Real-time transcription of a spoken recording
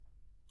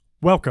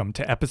Welcome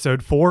to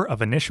episode 4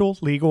 of Initial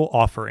Legal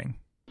Offering.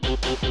 More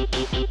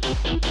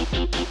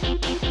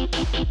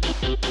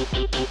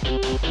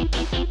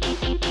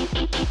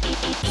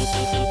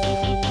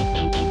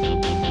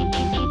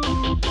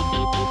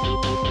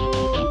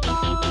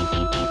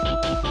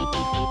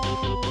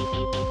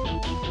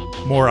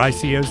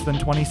ICOs than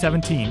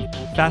 2017,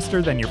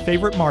 faster than your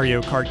favorite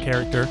Mario Kart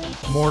character,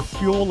 more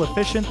fuel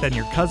efficient than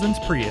your cousin's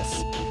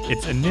Prius.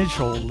 It's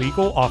Initial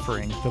Legal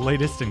Offering, the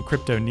latest in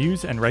crypto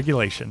news and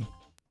regulation.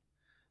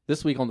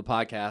 This week on the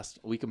podcast,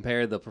 we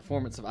compare the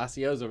performance of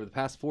ICOs over the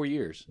past 4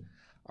 years.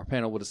 Our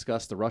panel will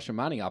discuss the Russian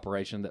mining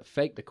operation that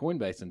faked a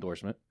Coinbase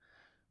endorsement.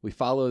 We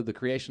follow the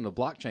creation of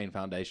Blockchain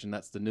Foundation,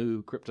 that's the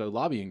new crypto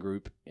lobbying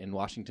group in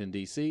Washington,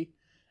 D.C.,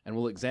 and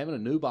we'll examine a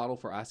new model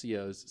for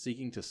ICOs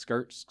seeking to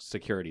skirt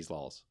securities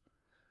laws.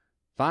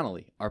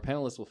 Finally, our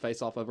panelists will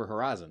face off over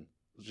Horizen,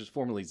 which is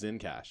formerly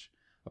Zencash,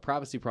 a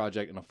privacy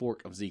project and a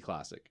fork of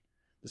zClassic.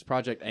 This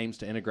project aims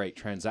to integrate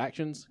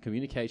transactions,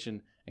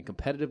 communication, and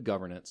competitive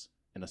governance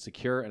in a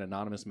secure and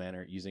anonymous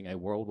manner using a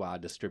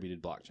worldwide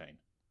distributed blockchain.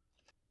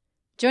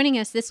 Joining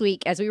us this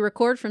week as we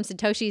record from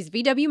Satoshi's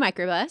VW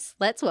Microbus,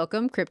 let's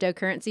welcome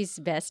cryptocurrency's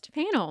best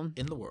panel.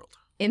 In the world.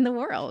 In the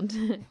world.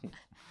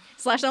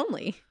 /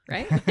 only,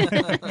 right?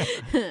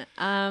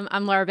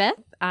 I'm Laura Beth.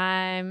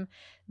 I'm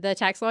the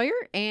tax lawyer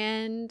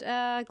and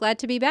glad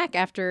to be back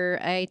after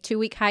a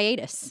 2-week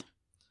hiatus.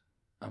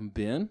 I'm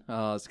Ben.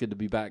 It's good to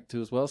be back too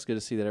as well. It's good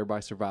to see that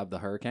everybody survived the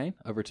hurricane.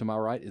 Over to my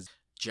right is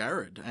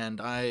Jared, and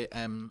I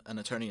am an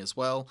attorney as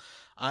well.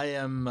 I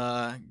am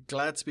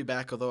glad to be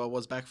back, although I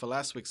was back for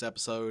last week's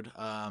episode.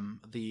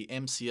 The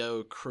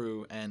MCO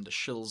crew and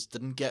shills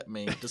didn't get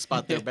me,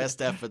 despite their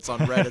best efforts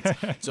on Reddit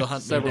to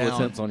hunt me down. Several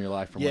attempts on your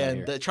life from Yeah,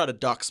 and they tried to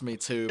dox me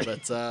too,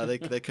 but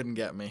they couldn't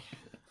get me.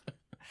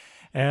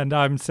 And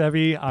I'm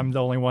Sevi. I'm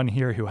the only one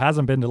here who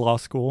hasn't been to law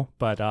school,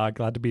 but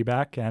glad to be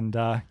back and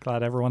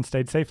glad everyone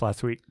stayed safe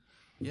last week.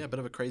 Yeah, a bit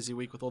of a crazy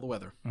week with all the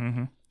weather.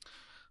 Mm-hmm.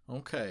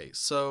 Okay,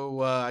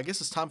 so I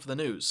guess it's time for the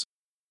news.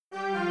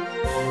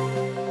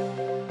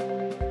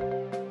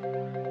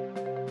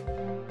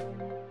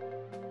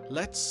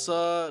 Let's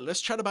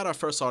chat about our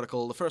first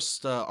article. The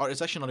first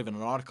it's actually not even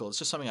an article. It's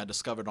just something I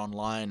discovered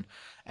online,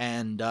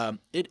 and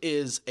it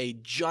is a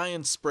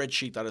giant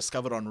spreadsheet that I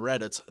discovered on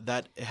Reddit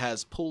that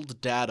has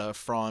pulled data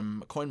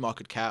from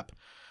CoinMarketCap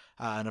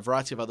and a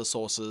variety of other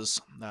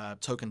sources,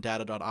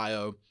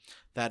 tokendata.io,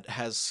 that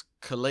has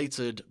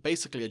collated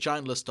basically a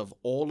giant list of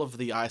all of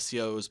the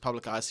ICOs,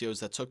 public ICOs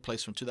that took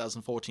place from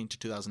 2014 to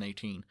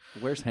 2018.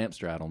 Where's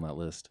Hamster at on that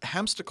list?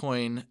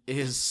 Hamstercoin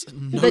is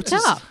the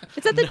top.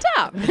 It's at the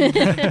top.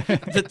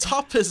 The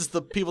top is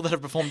the people that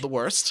have performed the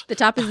worst. The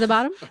top is the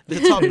bottom.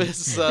 The top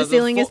is the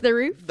ceiling is the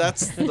roof.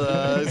 That's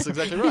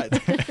exactly right.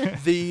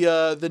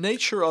 The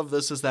nature of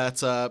this is that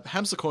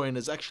Hamstercoin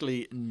is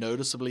actually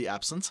noticeably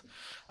absent,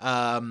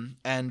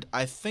 and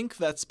I think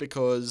that's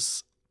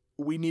because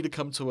we need to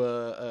come to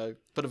a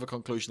bit of a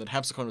conclusion that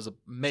Hamstercoin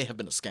may have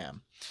been a scam.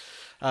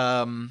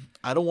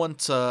 I don't want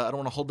to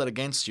hold that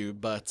against you,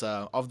 but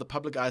of the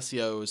public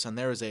ICOs, and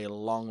there is a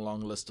long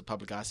list of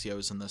public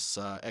ICOs in this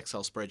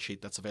Excel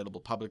spreadsheet that's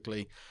available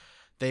publicly.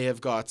 They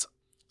have got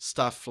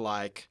stuff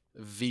like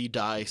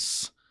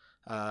VDice,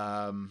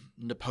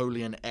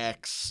 Napoleon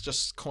X,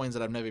 just coins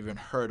that I've never even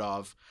heard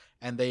of.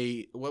 And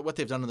what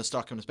they've done in this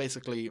document is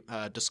basically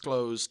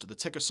disclosed the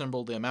ticker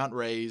symbol, the amount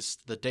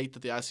raised, the date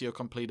that the ICO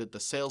completed, the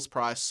sales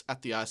price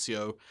at the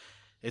ICO,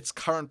 its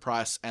current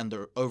price, and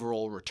the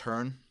overall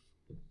return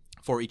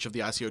for each of the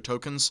ICO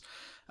tokens.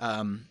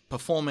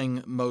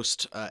 Performing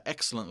most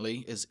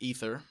excellently is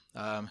Ether,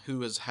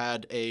 who has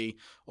had a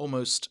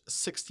almost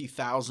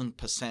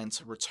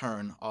 60,000%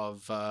 return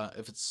of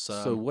its.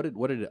 So what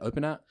did it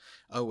open at?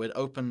 Oh, it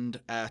opened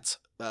at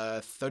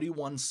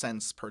 31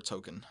 cents per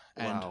token.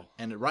 And, wow.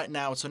 And right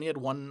now it's only at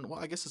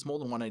I guess it's more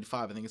than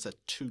 185. I think it's at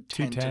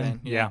 210 today.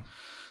 Yeah.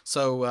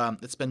 So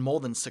it's been more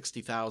than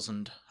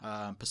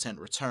 60,000%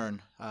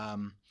 return.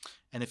 And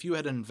if you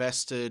had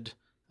invested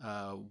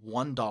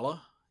 $1,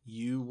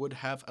 you would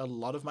have a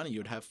lot of money. You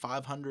would have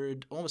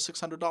 $500, almost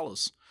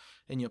 $600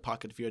 in your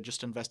pocket if you had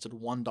just invested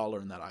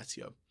 $1 in that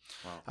ICO.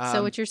 Wow.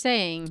 So what you're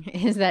saying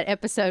is that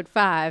episode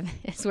 5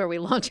 is where we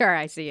launch our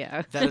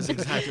ICO. That is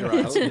exactly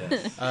right. Oh,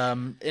 yes.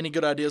 Any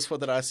good ideas for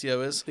what that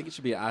ICO is? I think it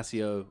should be an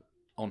ICO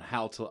on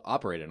how to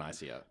operate an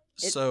ICO.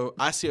 So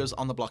ICOs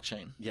on the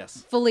blockchain.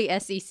 Yes. Fully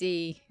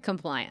SEC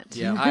compliant.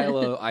 Yeah.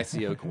 ILO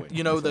ICO coin.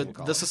 You know,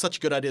 this is such a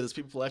good idea. There's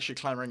people actually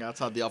clamoring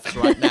outside the office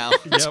right now.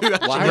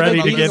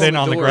 Ready to get in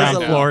on the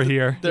ground floor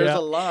here. There's a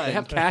line. They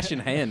have cash in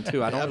hand,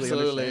 too. I don't really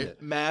understand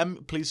it.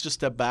 Ma'am, please just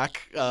step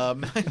back.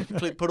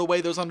 Please put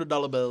away those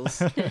 $100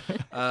 bills.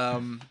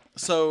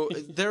 So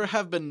there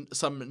have been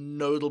some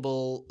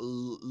notable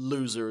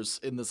losers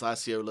in this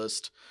ICO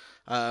list.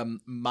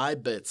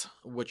 MyBit,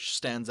 which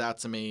stands out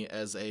to me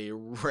as a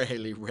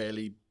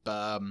really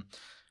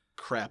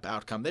crap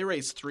outcome. They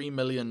raised $3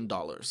 million,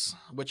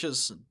 which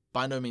is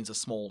by no means a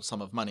small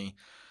sum of money.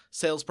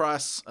 Sales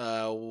price,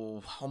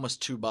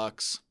 almost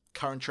 $2.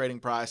 Current trading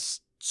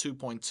price,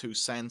 2.2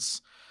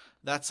 cents.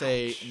 That's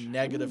a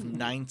negative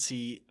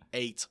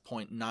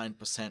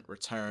 98.9%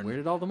 return. Where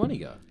did all the money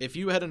go? If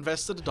you had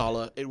invested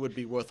 $1, it would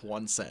be worth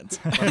 1 cent.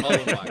 Oh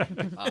my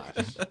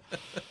gosh.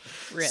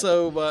 Rip.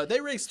 So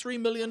they raised $3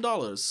 million.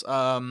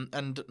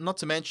 And not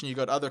to mention, you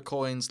got other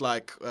coins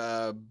like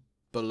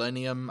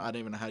Bolenium. I don't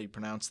even know how you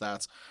pronounce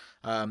that.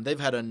 They've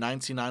had a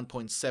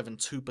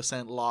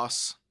 99.72%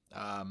 loss.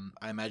 I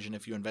imagine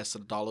if you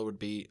invested $1, it would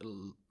be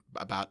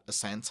about a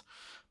cent.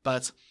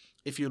 But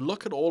if you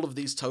look at all of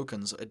these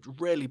tokens, it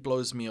really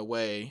blows me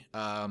away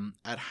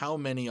at how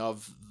many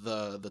of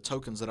the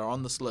tokens that are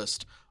on this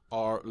list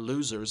are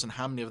losers and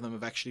how many of them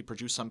have actually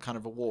produced some kind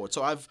of reward.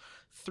 So I've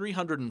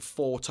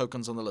 304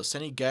 tokens on the list.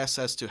 Any guess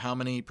as to how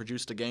many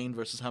produced a gain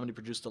versus how many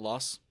produced a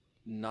loss?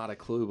 Not a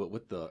clue, but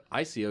with the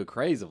ICO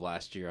craze of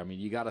last year, I mean,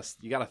 you gotta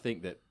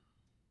think that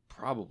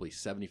probably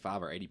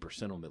 75 or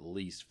 80% of them at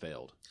least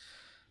failed.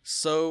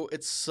 So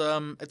it's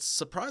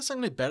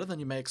surprisingly better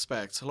than you may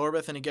expect. Laura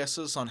Beth, any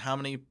guesses on how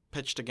many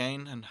pitched a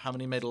gain and how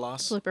many made a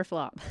loss? Flip or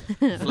flop.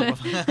 Is that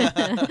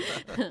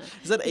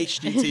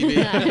HGTV?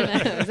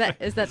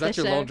 Is that the your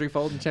show? laundry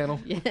folding channel?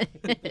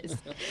 Yes.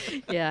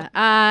 Yeah.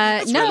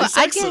 That's No, really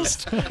I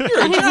guess. sexist.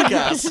 You're a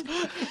jackass.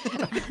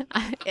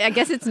 I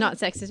guess it's not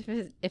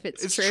sexist if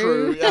it's It's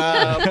true. true.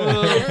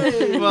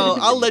 Well,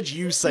 I'll let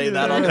you say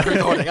that on the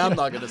recording. I'm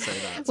not going to say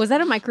that. Was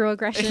that a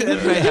microaggression?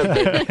 It may have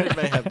been. It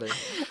may have been.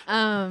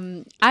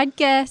 I'd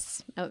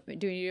guess. Oh,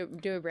 do you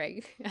do a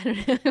break? I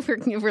don't know if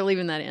we're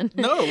leaving that in.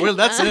 No, well,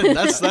 that's in.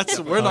 That's.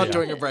 We're not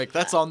doing a break.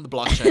 That's on the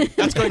blockchain.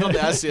 That's going on the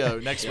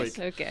ICO next week.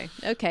 Okay.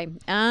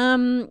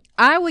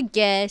 I would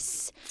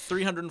guess.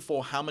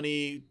 304. How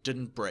many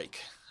didn't break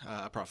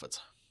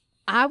profits?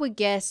 I would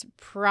guess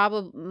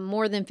probably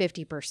more than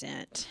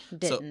 50%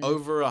 didn't. So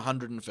over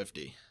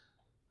 150.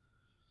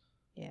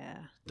 Yeah.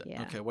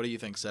 Okay, what do you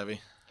think, Sevi?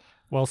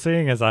 Well,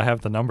 seeing as I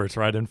have the numbers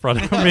right in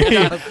front of me,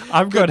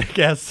 I'm going to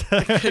guess.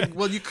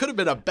 Well, you could have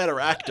been a better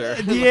actor.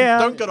 Yeah.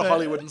 Don't go to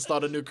Hollywood and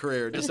start a new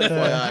career, just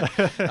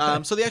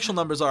FYI. So the actual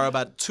numbers are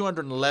about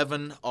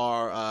 211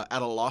 are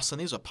at a loss,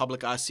 and these are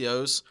public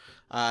ICOs.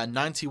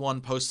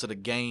 91 posted a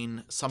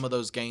gain. Some of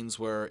those gains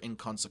were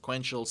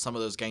inconsequential. Some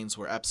of those gains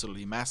were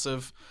absolutely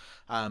massive.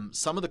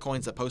 Some of the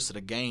coins that posted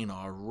a gain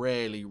are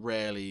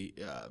really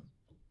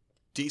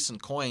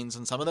decent coins,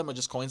 and some of them are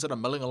just coins that are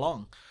milling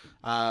along.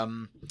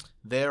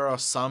 There are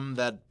some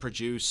that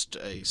produced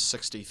a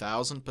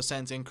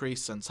 60,000%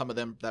 increase, and some of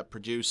them that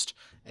produced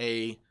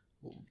a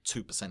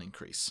 2%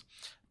 increase.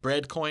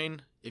 Breadcoin,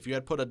 if you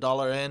had put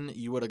 $1 in,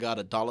 you would have got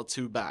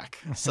 $1.02 back.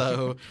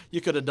 So you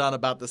could have done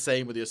about the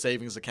same with your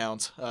savings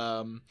account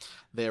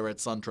there at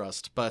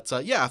SunTrust. But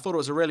yeah, I thought it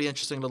was a really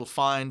interesting little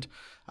find.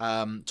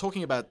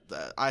 Talking about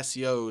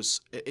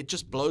ICOs, it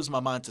just blows my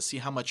mind to see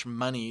how much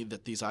money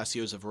that these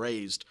ICOs have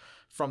raised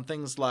from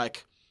things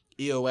like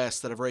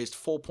EOS that have raised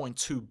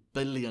 $4.2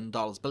 billion,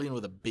 billion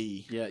with a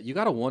B. Yeah, you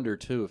got to wonder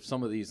too if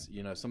some of these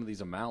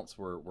amounts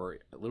were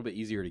a little bit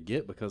easier to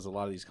get because a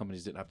lot of these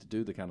companies didn't have to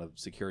do the kind of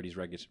securities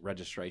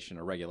registration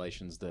or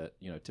regulations that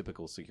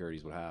typical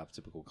securities would have.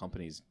 Typical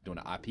companies doing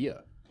an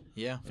IPO.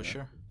 Yeah, for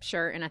sure.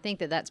 Sure, and I think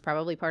that's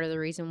probably part of the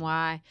reason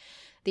why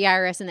the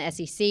IRS and the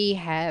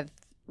SEC have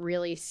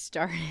really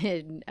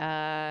started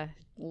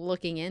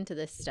looking into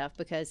this stuff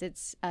because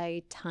it's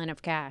a ton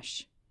of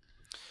cash.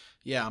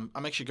 Yeah,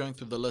 I'm actually going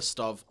through the list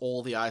of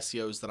all the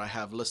ICOs that I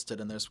have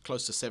listed, and there's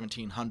close to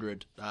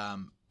 1,700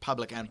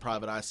 public and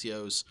private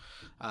ICOs.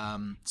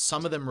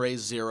 Some of them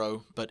raise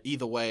zero, but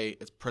either way,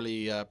 it's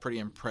pretty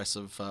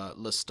impressive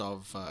list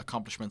of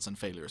accomplishments and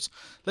failures.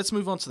 Let's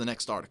move on to the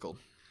next article.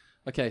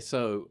 Okay,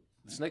 so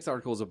this next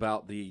article is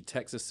about the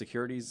Texas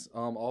Securities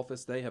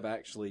Office. They have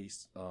actually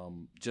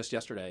just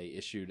yesterday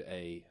issued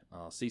a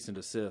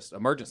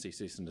emergency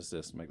cease and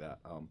desist,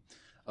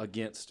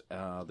 against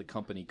the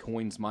company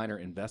CoinsMiner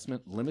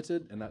Investment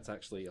Limited, and that's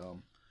actually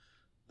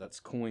that's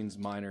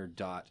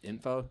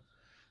coinsminer.info.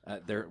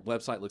 Their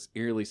website looks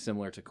eerily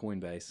similar to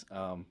Coinbase,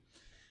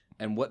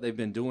 and what they've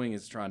been doing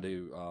is trying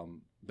to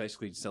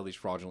basically sell these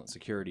fraudulent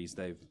securities.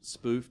 They've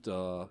spoofed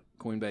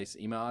Coinbase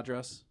email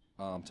address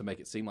to make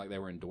it seem like they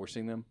were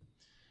endorsing them.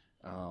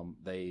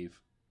 They've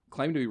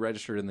claimed to be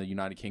registered in the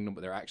United Kingdom,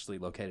 but they're actually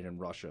located in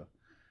Russia.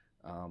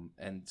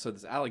 And so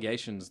this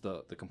allegations,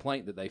 the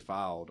complaint that they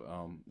filed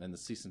and the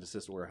cease and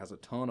desist order has a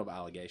ton of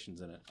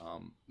allegations in it,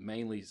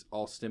 mainly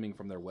all stemming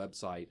from their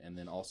website, and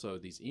then also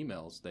these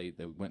emails. They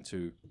went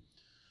to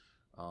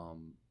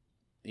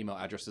email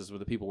addresses where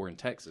the people were in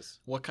Texas.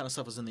 What kind of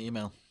stuff was in the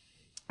email?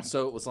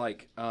 So it was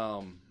like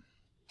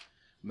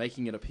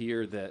making it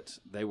appear that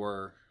they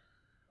were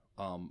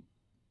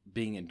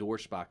being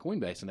endorsed by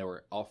Coinbase, and they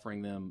were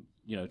offering them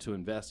to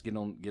invest, get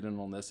in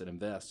on this and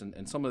invest.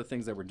 And some of the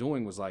things they were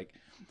doing was like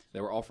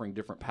they were offering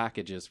different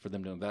packages for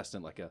them to invest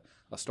in, like a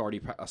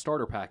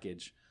starter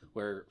package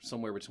where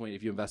somewhere between,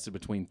 if you invested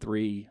between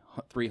 $300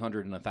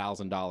 and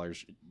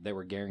 $1,000, they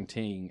were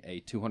guaranteeing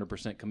a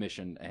 200%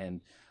 commission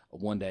and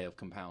 1 day of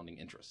compounding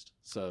interest.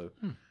 So,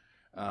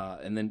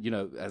 and then,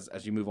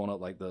 as you move on up,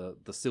 like the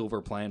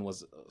silver plan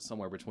was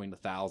somewhere between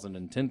 $1,000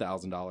 and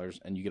 $10,000,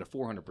 and you get a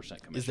 400%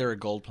 commission. Is there a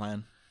gold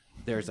plan?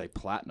 there's a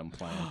platinum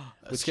plan.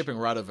 We're skipping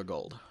right over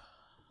gold.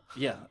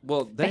 Yeah,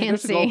 well, there's a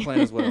Fancy. gold plan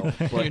as well.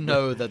 But, You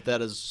know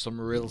that is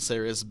some real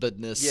serious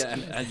business. yeah,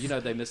 and you know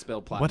they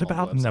misspelled platinum. What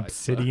about on the an website,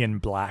 so- obsidian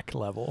black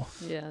level?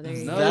 Yeah, there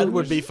you No. go. That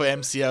would be for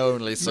MCO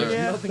only, sir.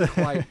 There's nothing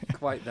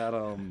quite that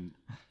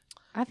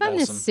I find Awesome.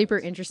 this super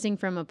interesting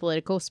from a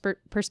political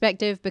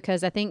perspective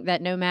because I think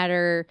that no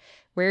matter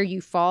where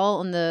you fall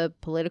on the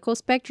political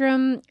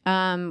spectrum,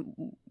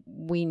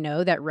 we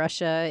know that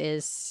Russia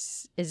is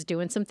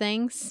doing some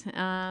things,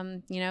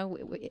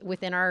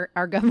 within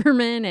our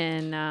government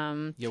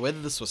and Yeah,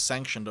 whether this was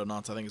sanctioned or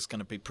not, I think it's going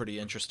to be pretty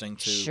interesting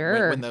to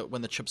Sure.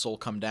 when the chips all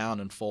come down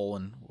and fall,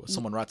 and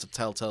someone writes a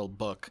telltale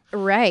book.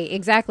 right,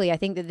 exactly. I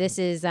think that this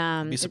is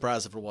Be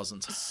surprised if it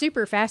wasn't.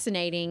 super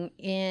fascinating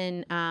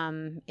in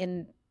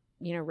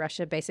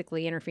Russia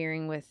basically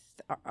interfering with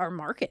our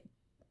market.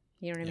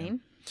 You know what I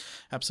mean?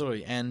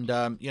 Absolutely, and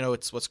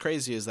it's what's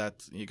crazy is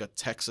that you got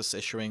Texas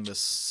issuing this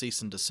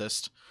cease and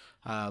desist.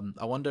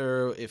 I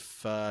wonder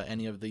if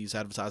any of these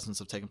advertisements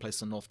have taken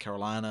place in North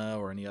Carolina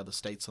or any other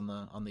states on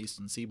the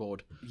eastern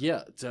seaboard.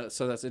 Yeah,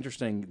 so that's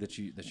interesting that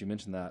you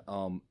mentioned that.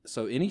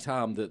 So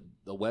anytime that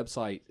the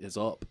website is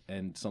up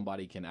and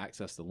somebody can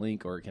access the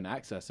link or can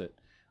access it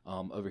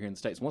over here in the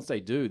States, once they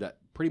do, that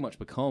pretty much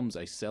becomes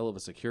a sale of a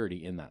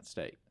security in that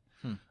state.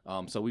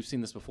 So we've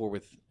seen this before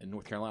in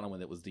North Carolina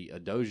when it was the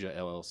Adoja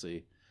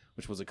LLC,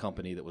 which was a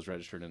company that was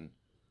registered in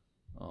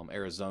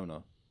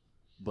Arizona.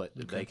 But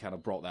they kind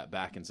of brought that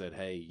back and said,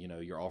 hey,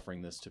 you're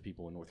offering this to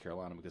people in North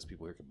Carolina because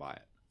people here could buy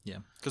it. Yeah,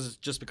 because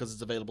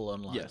it's available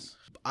online. Yes.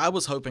 I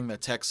was hoping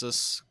that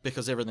Texas,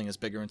 because everything is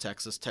bigger in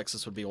Texas,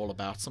 Texas would be all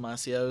about some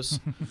ICOs.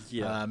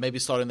 Yeah. Maybe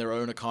starting their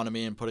own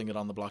economy and putting it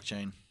on the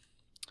blockchain.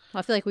 Well,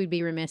 I feel like we'd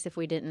be remiss if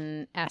we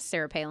didn't ask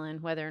Sarah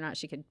Palin whether or not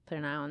she could put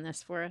an eye on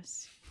this for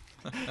us.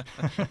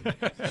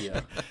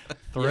 Yeah.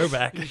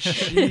 Throwback.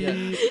 Touche,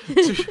 ma'am.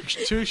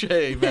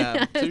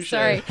 Touche.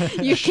 Sorry,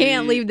 you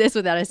can't leave this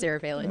without a Sarah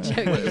Palin joke.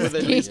 You With just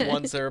at least can't.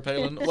 one Sarah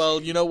Palin.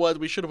 Well, you know what?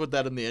 We should have put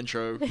that in the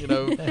intro.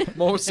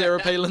 More Sarah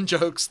Palin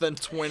jokes than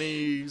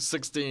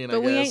 2016, But I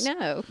we guess. ain't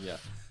know. Yeah.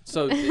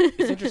 So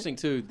it's interesting,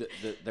 too,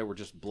 that they were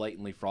just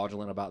blatantly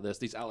fraudulent about this.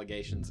 These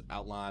allegations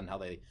outline how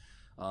they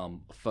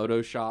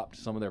photoshopped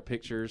some of their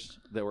pictures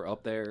that were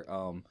up there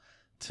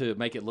to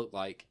make it look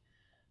like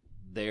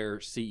their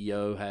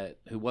CEO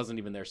who wasn't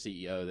even their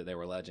CEO that they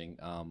were alleging,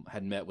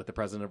 had met with the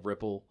president of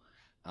Ripple.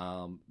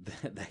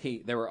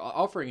 They were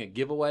offering a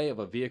giveaway of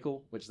a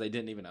vehicle, which they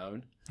didn't even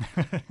own.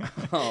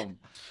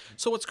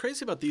 So what's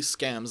crazy about these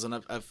scams,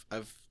 and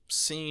I've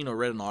seen or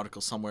read an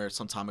article somewhere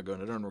some time ago,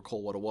 and I don't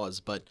recall what it was,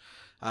 but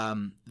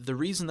the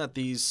reason that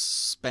these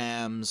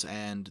spams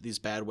and these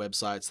bad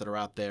websites that are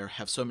out there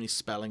have so many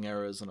spelling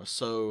errors and are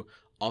so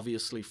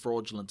obviously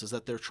fraudulent is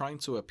that they're trying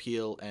to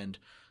appeal and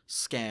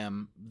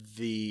scam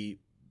the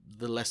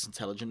less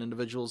intelligent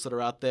individuals that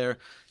are out there.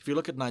 If you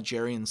look at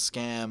Nigerian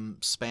spam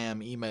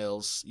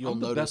emails, you'll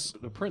notice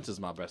the prince is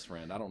my best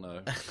friend. I don't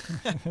know.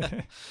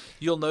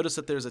 you'll notice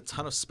that there's a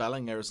ton of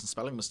spelling errors and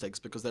spelling mistakes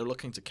because they're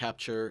looking to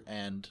capture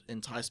and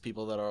entice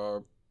people that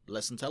are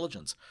less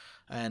intelligent.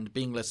 And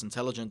being less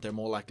intelligent, they're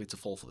more likely to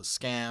fall for the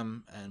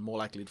scam, and more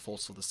likely to fall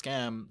for the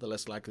scam, the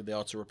less likely they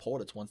are to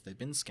report it once they've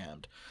been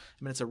scammed.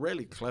 I mean, it's a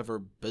really clever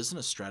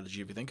business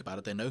strategy if you think about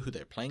it. They know who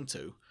they're playing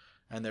to,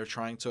 and they're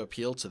trying to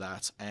appeal to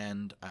that.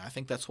 And I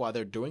think that's why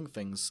they're doing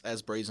things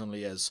as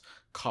brazenly as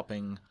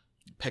copying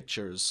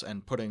pictures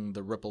and putting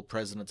the Ripple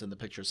president in the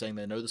picture, saying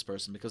they know this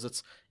person, because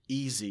it's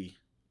easy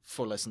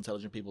for less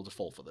intelligent people to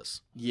fall for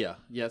this. Yeah.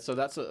 So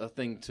that's a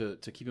thing to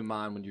keep in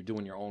mind when you're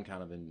doing your own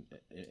kind of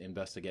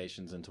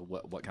investigations into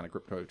what kind of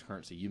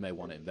cryptocurrency you may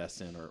want to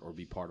invest in or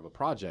be part of a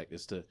project,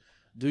 is to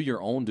do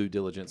your own due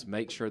diligence.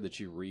 Make sure that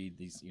you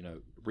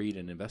read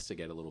and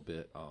investigate a little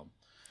bit.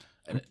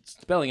 And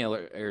spelling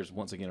errors,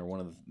 once again, are one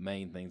of the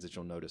main things that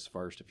you'll notice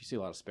first. If you see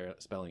a lot of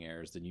spelling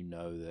errors, then you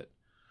know that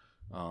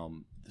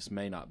this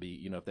may not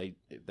be,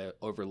 if they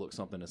overlook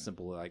something as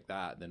simple like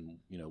that, then,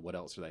 what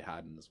else are they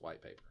hiding in this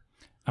white paper?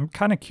 I'm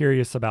kind of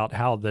curious about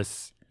how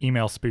this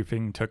email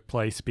spoofing took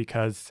place,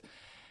 because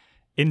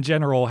in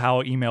general,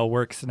 how email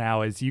works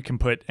now is you can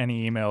put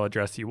any email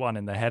address you want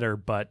in the header,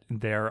 but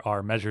there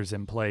are measures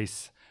in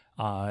place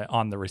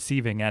on the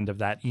receiving end of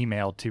that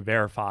email to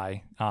verify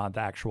the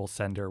actual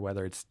sender,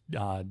 whether it's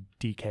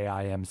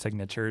DKIM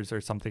signatures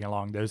or something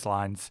along those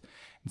lines.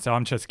 And so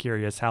I'm just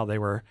curious how they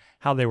were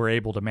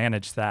able to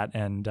manage that,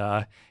 and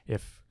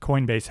if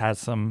Coinbase has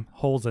some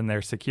holes in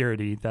their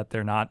security that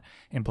they're not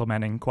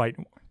implementing quite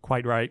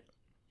right.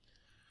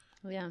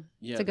 Yeah,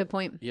 it's a good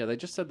point. Yeah, they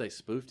just said they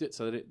spoofed it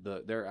so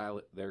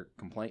that their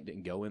complaint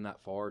didn't go in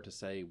that far to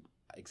say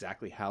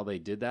exactly how they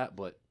did that.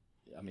 But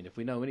I mean, if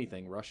we know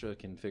anything, Russia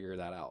can figure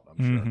that out,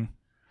 I'm sure.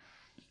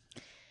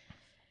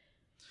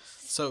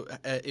 So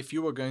if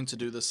you were going to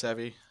do this,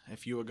 Savvy,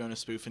 if you were going to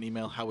spoof an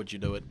email, how would you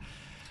do it?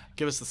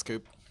 Give us the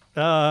scoop.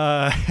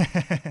 I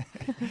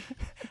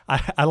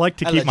I like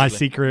to keep my Allegedly.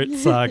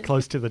 secrets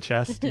close to the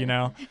chest, you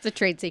know? It's a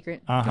trade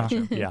secret. Uh-huh.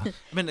 Yeah.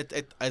 I mean,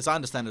 as I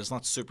understand it, it's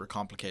not super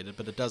complicated,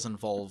 but it does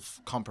involve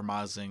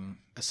compromising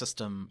a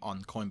system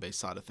on Coinbase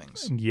side of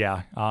things.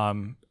 Yeah,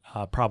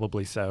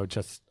 probably so.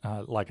 Just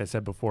like I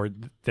said before,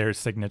 there's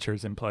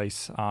signatures in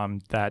place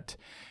that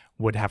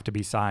would have to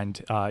be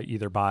signed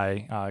either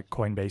by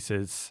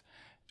Coinbase's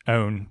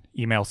own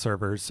email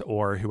servers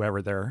or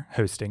whoever they're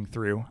hosting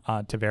through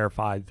to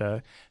verify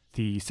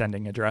the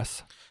sending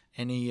address.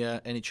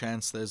 Any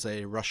chance there's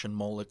a Russian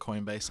mole at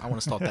Coinbase? I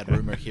want to start that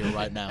rumor here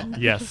right now.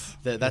 Yes,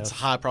 That's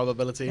high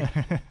probability.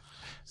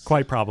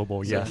 quite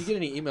probable. So Yes. if you get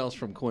any emails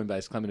from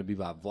Coinbase claiming to be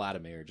by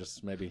Vladimir,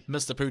 just maybe.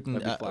 Mr. Maybe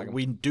Putin, flag 'em.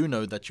 we do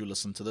know that you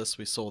listen to this.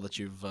 We saw that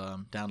you've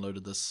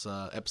downloaded this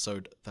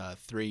episode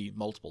 3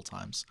 multiple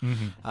times.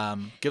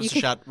 Give us a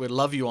shout. We'd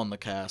love you on the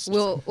cast.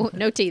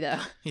 No tea though.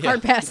 Yeah.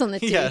 Hard pass on the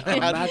tea. Yeah.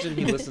 Imagine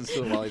he listens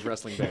to it while he's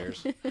wrestling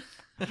bears.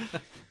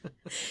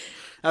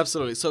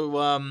 Absolutely. So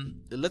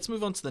let's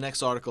move on to the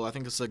next article. I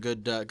think it's a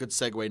good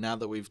segue now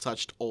that we've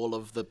touched all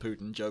of the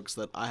Putin jokes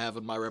that I have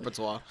in my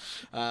repertoire.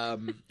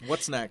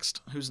 What's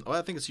next?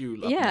 I think it's you.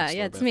 up next,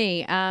 It's Elizabeth.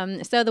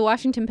 me. So the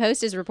Washington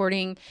Post is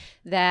reporting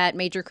that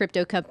major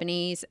crypto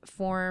companies have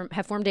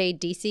formed a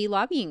DC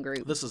lobbying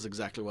group. This is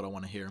exactly what I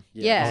want to hear.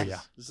 Yeah. Oh, yeah.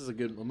 This is a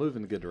move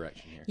in the good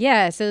direction here.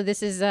 Yeah, so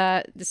this is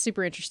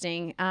super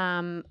interesting.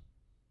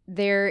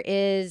 There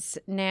is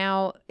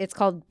now, it's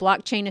called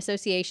Blockchain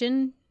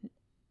Association.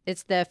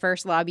 It's the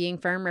first lobbying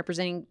firm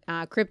representing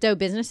crypto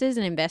businesses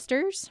and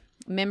investors.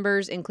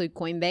 Members include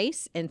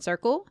Coinbase and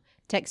Circle,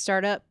 tech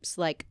startups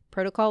like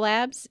Protocol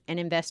Labs, and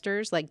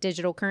investors like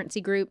Digital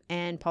Currency Group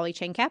and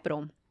Polychain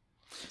Capital.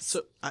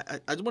 So I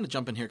want to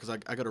jump in here because I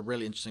got a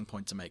really interesting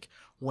point to make.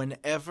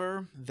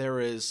 Whenever there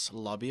is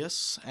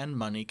lobbyists and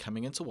money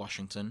coming into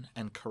Washington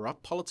and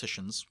corrupt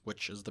politicians,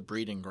 which is the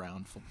breeding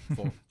ground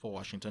for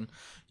Washington,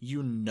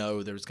 you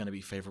know there's going to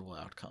be favorable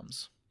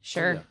outcomes.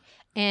 Sure. yeah.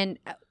 And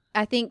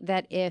I think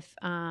that if,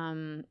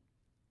 the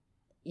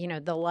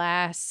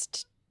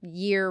last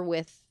year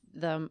with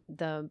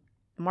the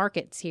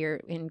markets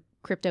here in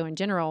crypto in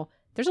general,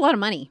 there's a lot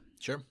of money.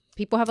 Sure.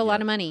 People have a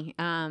lot of money.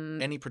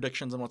 Any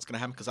predictions on what's going to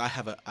happen? Because I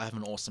have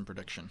an awesome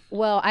prediction.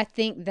 Well, I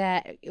think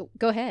that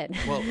go ahead.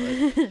 Well,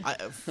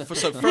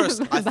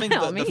 first, I think By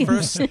all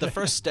the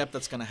first step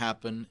that's going to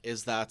happen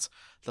is that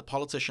the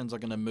politicians are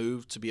going to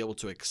move to be able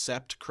to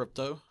accept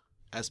crypto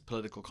as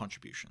political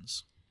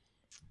contributions.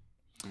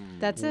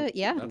 That's a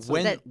yeah. That's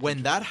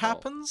When that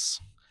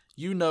happens,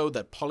 you know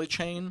that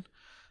Polychain,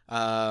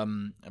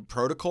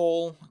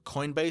 Protocol,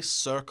 Coinbase,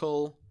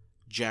 Circle,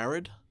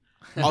 Jared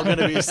are going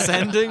to be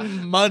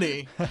sending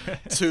money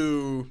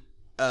to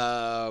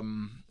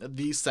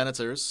these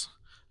senators.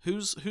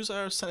 Who's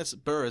our senator?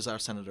 Burr is our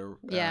senator.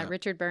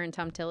 Richard Burr and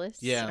Tom Tillis.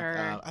 yeah,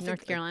 are I think-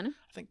 North Carolina.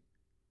 I think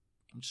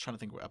I'm just trying to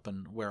think up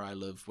in where I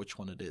live, which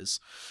one it is.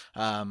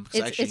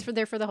 It's for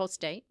the whole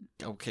state.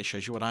 Okay,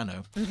 shows you what I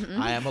know.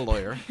 Mm-hmm. I am a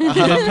lawyer. You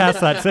didn't pass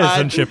that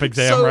citizenship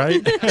exam, So,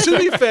 right? To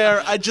be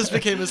fair, I just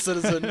became a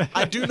citizen.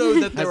 I do know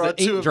that there Has are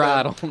the ink two of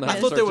dried them. on that I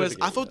thought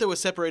certificate. they were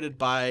separated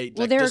by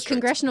Well, like, there are districts.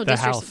 congressional The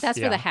districts. House, That's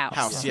for yeah. the House.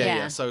 House,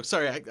 yeah. So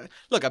sorry,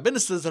 look, I've been a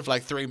citizen for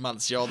like 3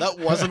 months, y'all. That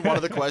wasn't one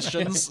of the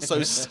questions,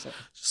 so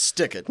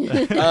stick it.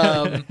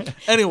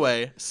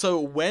 Anyway, so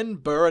when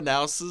Burr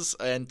announces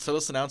and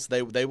Tillis announced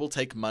they will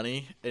take money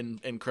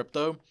in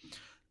crypto,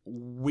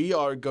 we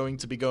are going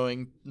to be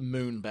going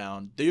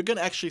moonbound. You're going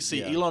to actually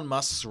see Yeah. Elon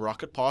Musk's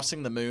rocket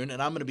passing the moon,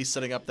 and I'm going to be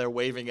sitting up there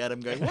waving at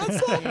him, going,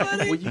 "What's up,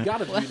 buddy?" Well, you got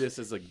to view this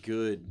as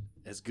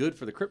good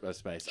for the crypto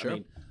space. Sure. I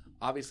mean,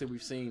 obviously,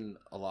 we've seen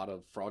a lot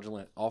of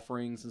fraudulent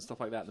offerings and stuff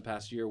like that in the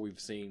past year. We've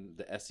seen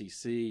the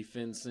SEC,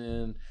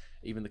 FinCEN,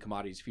 even the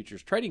Commodities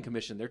Futures Trading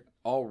Commission. They're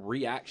all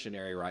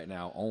reactionary right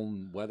now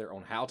on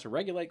how to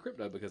regulate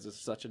crypto because it's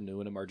such a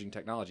new and emerging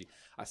technology.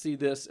 I see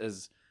this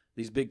as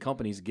these big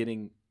companies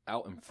getting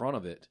out in front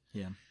of it,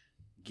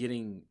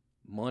 getting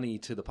money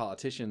to the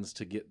politicians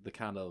to get the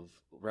kind of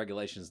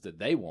regulations that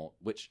they want,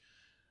 which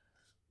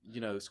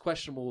is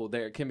questionable.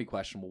 There it can be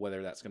questionable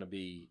whether that's going to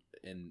be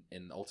in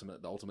the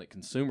ultimate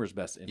consumer's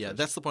best interest. Yeah,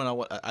 that's the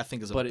point I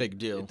think is a But big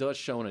deal. It does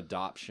show an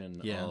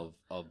adoption Yeah.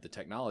 of the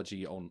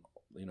technology on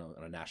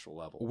a national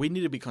level. We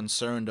need to be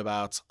concerned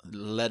about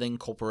letting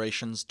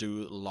corporations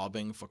do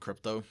lobbying for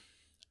crypto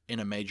in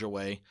a major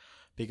way,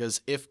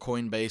 because if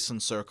Coinbase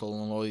and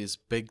Circle and all these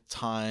big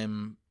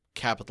time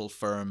capital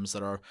firms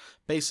that are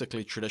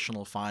basically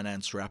traditional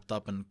finance wrapped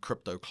up in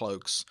crypto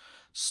cloaks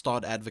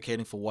start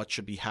advocating for what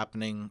should be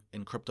happening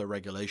in crypto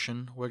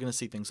regulation, we're going to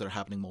see things that are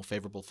happening more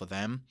favorable for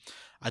them.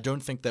 I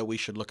don't think that we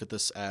should look at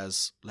this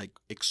as like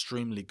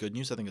extremely good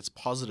news. I think it's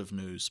positive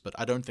news, but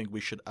I don't think we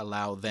should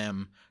allow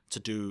them to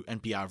do and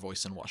be our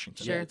voice in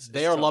Washington. Sure.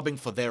 They are lobbying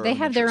for their They own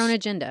have their own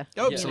interests. agenda.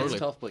 Oh, Yeah, absolutely. it's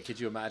tough, but could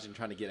you imagine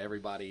trying to get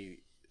everybody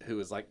who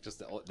is like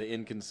just the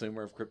end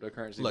consumer of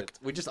cryptocurrency? Look,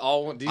 we just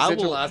all want I will-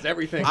 decentralized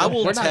everything. I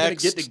will We're not going to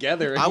text- get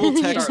together. I will and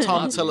text start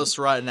Tom lobbying. Tillis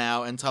right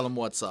now and tell him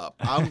what's up.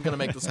 I'm gonna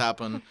make this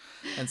happen,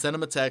 and send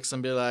him a text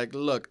and be like,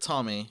 "Look,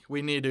 Tommy,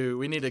 we need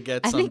to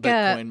get I some think,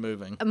 Bitcoin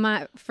moving."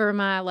 For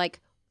my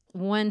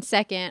 1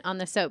 second on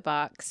the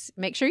soapbox.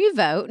 Make sure you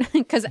vote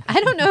because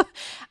I don't know.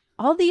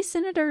 All these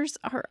senators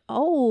are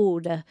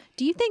old.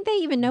 Do you think they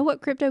even know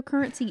what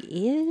cryptocurrency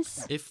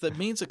is? If that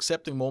means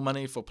accepting more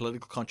money for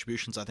political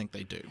contributions, I think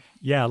they do.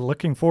 Yeah,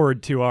 looking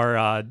forward to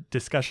our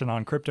discussion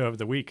on crypto of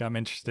the week. I'm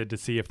interested to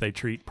see if they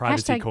treat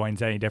privacy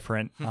coins any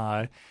different.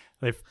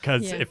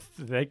 Because if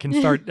they can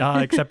start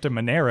accepting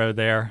Monero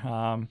there,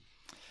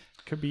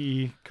 could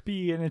be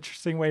an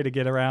interesting way to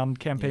get around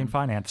campaign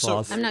finance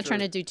laws. I'm not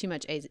trying to do too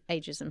much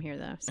ageism here,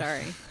 though.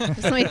 Sorry.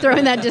 Just let me throw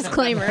in that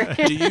disclaimer.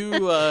 Do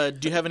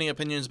you have any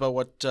opinions about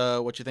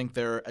what you think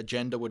their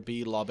agenda would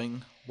be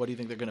lobbying? What do you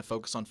think they're going to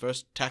focus on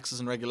first? Taxes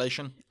and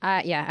regulation?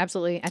 Yeah,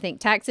 absolutely. I think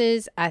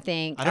taxes. I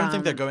don't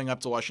think they're going up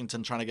to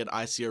Washington trying to get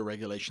ICO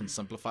regulations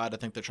simplified. I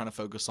think they're trying to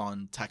focus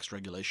on tax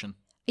regulation.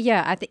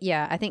 Yeah,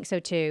 I think so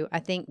too. I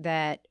think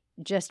that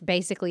just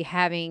basically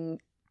having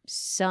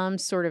some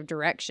sort of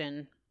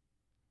direction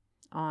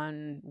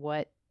on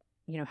what,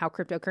 how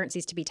cryptocurrency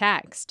is to be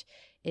taxed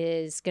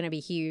is going to be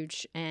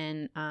huge.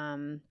 And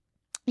I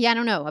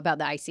don't know about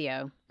the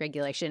ICO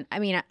regulation. I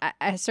mean,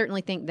 I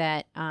certainly think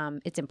that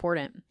it's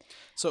important.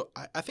 So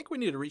I think we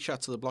need to reach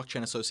out to the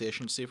Blockchain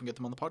Association to see if we can get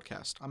them on the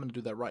podcast. I'm going to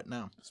do that right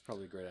now. That's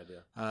probably a great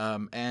idea.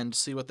 And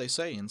see what they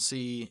say and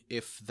see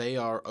if they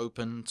are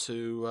open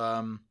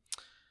to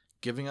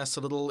giving us a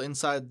little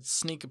inside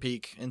sneak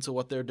peek into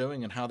what they're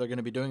doing and how they're going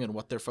to be doing it and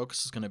what their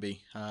focus is going to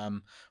be.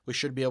 We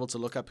should be able to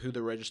look up who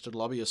the registered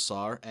lobbyists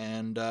are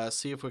and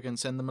see if we can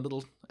send them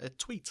a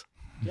tweet.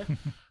 Yeah.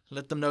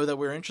 Let them know that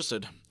we're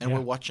interested and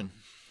we're watching.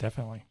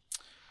 Definitely.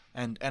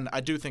 And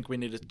I do think we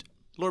need to...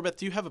 Laura Beth,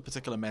 do you have a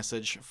particular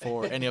message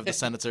for any of the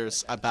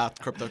senators about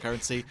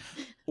cryptocurrency?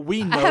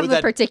 We know I have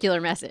a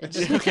particular message.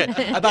 Okay,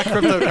 about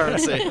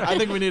cryptocurrency. I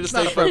think we need to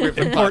stay appropriate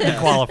for important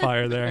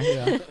qualifier there.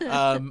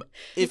 Yeah.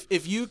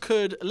 If you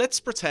could, let's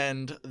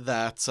pretend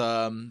that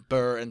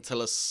Burr and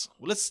Tillis,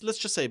 let's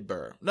just say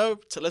Burr. No,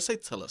 let's say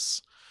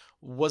Tillis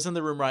was in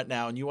the room right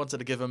now, and you wanted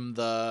to give him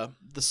the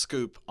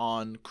scoop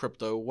on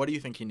crypto. What do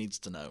you think he needs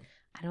to know?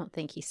 I don't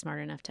think he's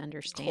smart enough to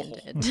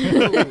understand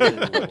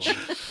it.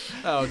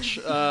 Ouch.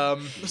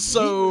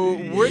 So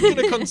we're going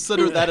to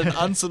consider that an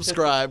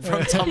unsubscribe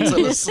from Tom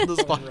Tillis in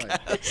this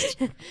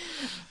podcast. Right.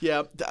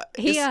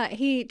 Yeah.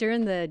 He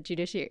during the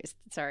judiciary.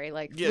 Sorry,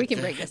 we can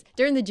break this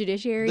during the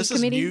judiciary committee.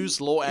 This is news,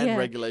 law, and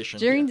regulation.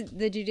 During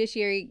the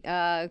judiciary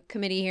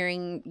committee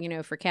hearing,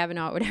 for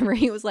Kavanaugh or whatever,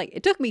 he was like,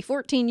 "It took me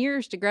 14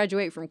 years to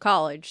graduate from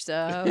college."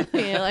 So, oh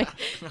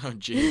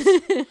jeez.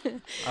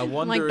 I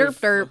wonder. I'm like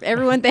derp.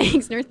 Everyone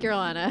thinks North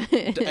Carolina.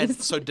 And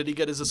so, did he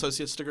get his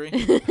associate's degree?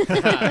 See what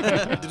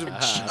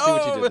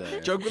you did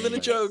there. Joke within a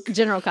joke.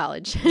 General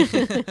College.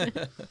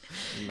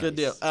 Good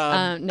deal.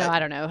 No, I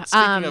don't know.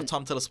 Speaking of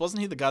Tom Tillis, wasn't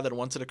he the guy that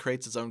wanted to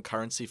create his own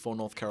currency for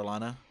North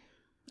Carolina?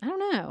 I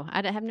don't know.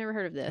 I have never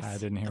heard of this. I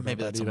didn't hear about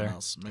Maybe that that's either. someone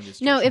else. Maybe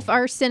it's no, Josh. if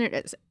our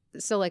senators.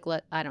 So I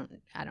don't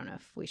know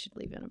if we should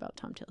leave in about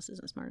Tom Tillis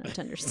isn't smart enough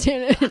to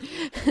understand it.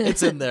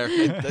 It's in there.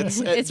 It's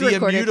the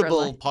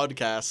immutable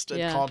podcast. It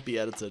can't be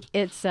edited.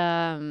 It's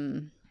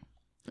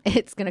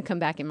gonna come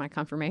back in my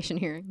confirmation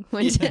hearing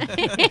one day.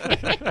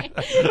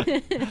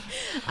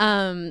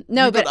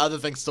 No, You've but got other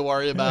things to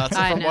worry about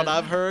from what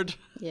I've heard.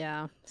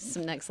 Yeah,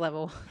 some next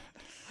level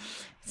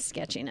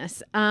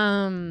sketchiness.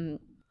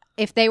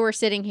 If they were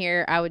sitting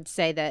here, I would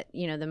say that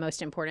the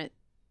most important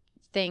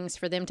things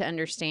for them to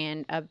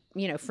understand,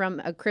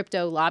 from a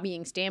crypto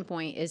lobbying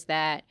standpoint, is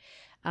that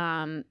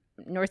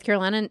North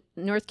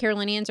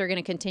Carolinians are going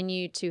to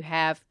continue to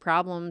have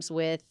problems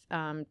with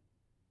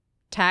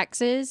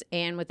taxes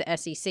and with the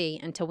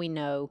SEC until we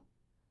know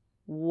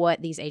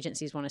what these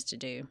agencies want us to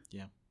do.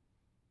 Yeah,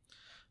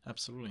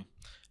 absolutely.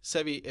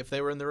 Sevi, if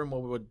they were in the room,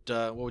 what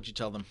would you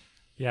tell them?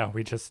 Yeah,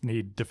 we just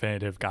need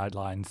definitive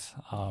guidelines.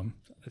 I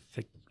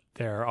think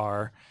there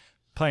are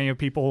plenty of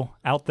people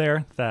out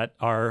there that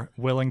are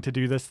willing to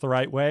do this the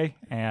right way,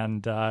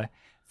 and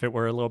if it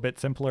were a little bit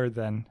simpler,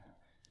 then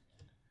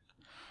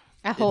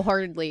I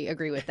wholeheartedly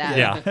agree with that.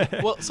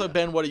 Yeah. Well, so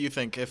Ben, what do you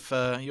think? If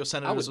your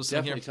senators were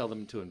sitting here, tell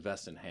them to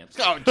invest in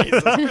hamsters. Oh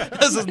Jesus,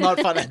 this is not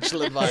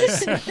financial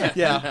advice.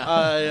 Yeah,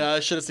 I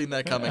should have seen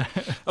that coming.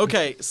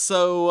 Okay,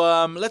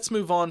 so let's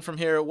move on from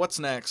here. What's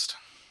next?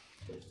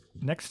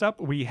 Next up,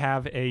 we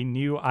have a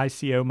new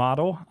ICO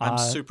model. I'm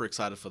super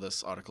excited for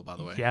this article, by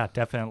the way. Yeah,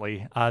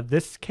 definitely.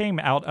 This came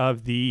out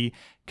of the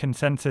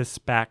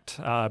consensus-backed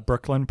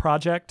Brooklyn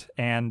project,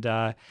 and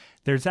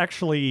there's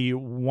actually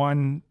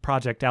one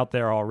project out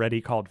there already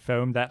called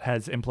Foam that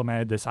has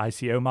implemented this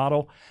ICO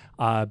model,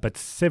 but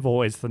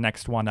Civil is the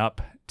next one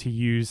up to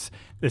use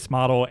this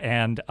model,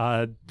 and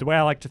the way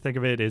I like to think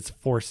of it is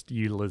forced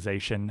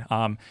utilization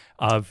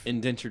of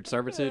indentured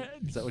servitude.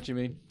 Is that what you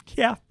mean?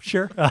 Yeah,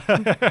 sure.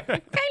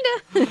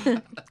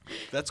 Kinda.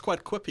 That's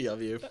quite quippy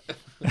of you.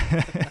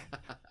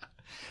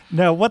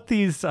 No, what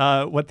these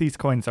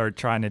coins are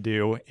trying to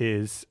do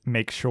is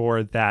make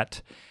sure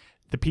that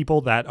the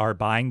people that are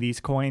buying these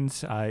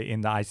coins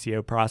in the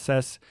ICO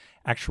process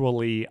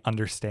actually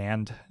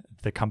understand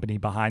the company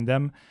behind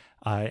them.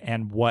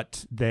 and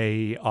what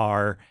they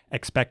are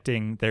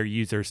expecting their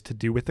users to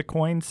do with the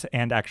coins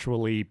and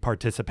actually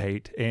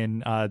participate in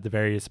the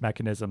various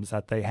mechanisms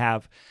that they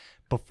have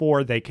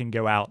before they can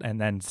go out and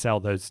then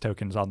sell those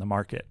tokens on the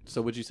market. So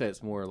would you say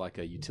it's more like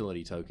a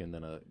utility token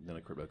than a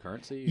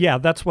cryptocurrency? Yeah,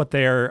 that's what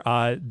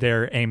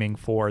they're aiming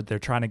for. They're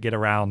trying to get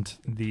around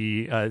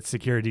the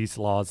securities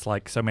laws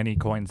like so many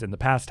coins in the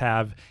past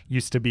have.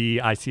 Used to be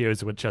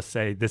ICOs would just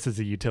say, this is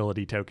a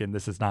utility token,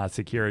 this is not a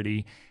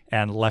security,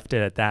 and left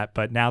it at that.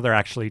 But now they're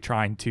actually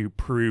trying to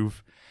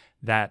prove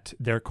that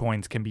their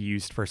coins can be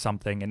used for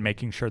something and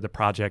making sure the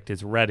project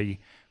is ready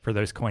for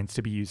those coins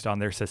to be used on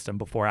their system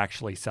before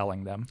actually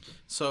selling them.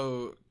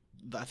 So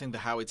I think the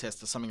Howey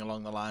test is something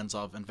along the lines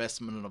of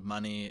investment of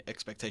money,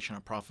 expectation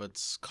of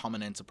profits,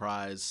 common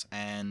enterprise,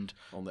 and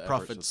On the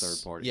profits. efforts of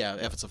third parties. Yeah,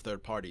 efforts of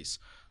third parties.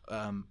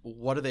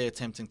 What are they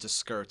attempting to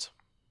skirt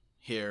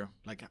here?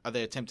 Like, are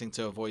they attempting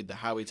to avoid the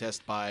Howey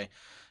test by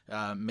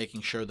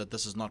making sure that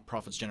this is not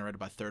profits generated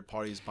by third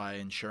parties by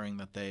ensuring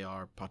that they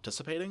are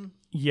participating?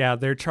 Yeah,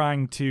 they're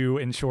trying to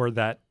ensure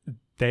that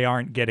they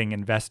aren't getting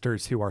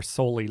investors who are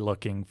solely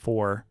looking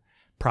for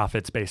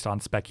profits based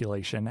on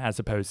speculation as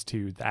opposed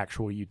to the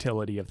actual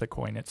utility of the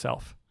coin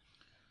itself.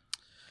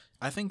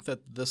 I think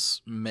that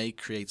this may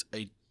create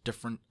a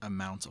different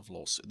amount of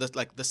lawsuits,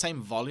 like the same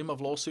volume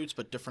of lawsuits,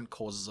 but different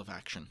causes of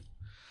action.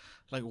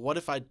 Like, what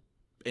if I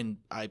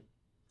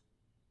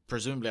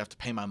presumably have to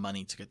pay my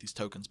money to get these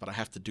tokens, but I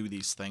have to do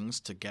these things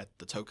to get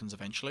the tokens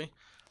eventually?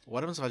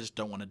 What happens if I just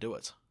don't want to do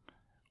it?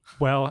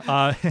 Well,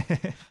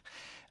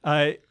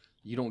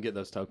 You don't get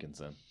those tokens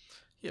then.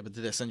 Yeah, but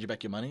did they send you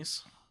back your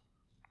monies?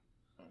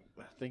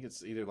 I think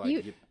it's either like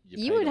You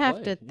you would pay have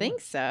play. to Yeah.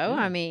 think so. Yeah.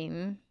 I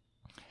mean,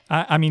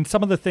 I mean,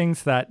 some of the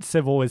things that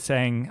Civil is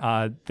saying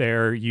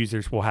their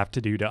users will have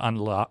to do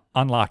to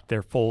unlock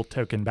their full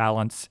token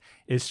balance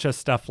is just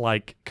stuff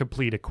like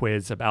complete a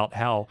quiz about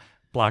how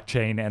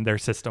blockchain and their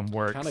system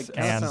works. Kind of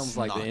and sounds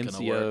like the Not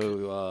gonna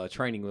NCO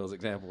training wheels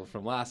example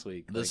from last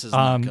week. This Like, is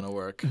not going to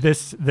work.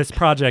 this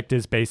project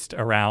is based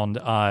around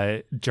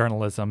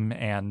journalism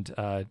and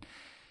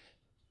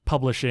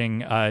publishing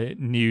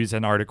news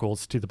and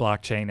articles to the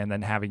blockchain and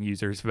then having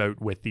users vote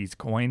with these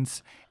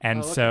coins. And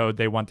Oh, okay. so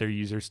they want their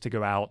users to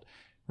go out,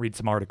 read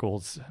some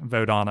articles,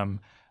 vote on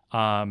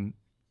them,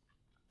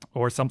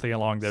 or something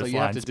along So those you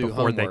have lines to do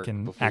before they homework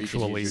can before you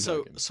can actually. use your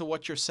So, token. so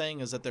what you're saying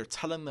is that they're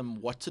telling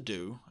them what to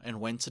do and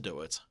when to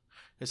do it.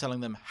 They're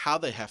telling them how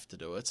they have to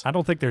do it. I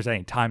don't think there's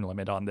any time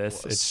limit on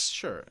this. Well, It's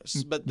sure,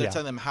 but they're yeah.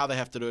 telling them how they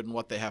have to do it and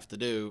what they have to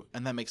do,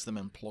 and that makes them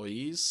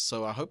employees.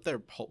 So I hope they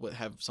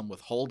have some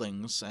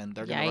withholdings, and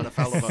they're going to run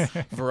afoul of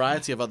a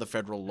variety of other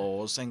federal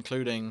laws,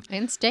 including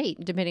and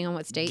state, depending on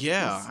what state, these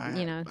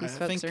I folks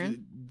think are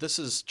in. this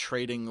is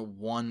trading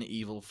one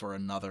evil for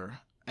another.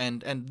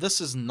 And this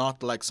is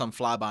not like some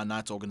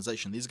fly-by-night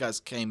organization. These guys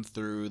came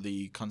through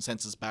the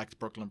consensus-backed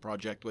Brooklyn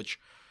Project, which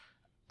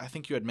I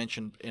think you had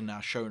mentioned in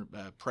our show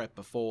prep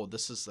before.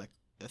 This is like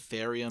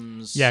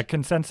Ethereum's. Yeah,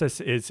 Consensus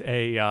is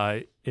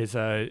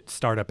a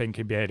startup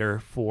incubator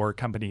for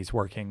companies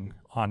working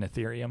on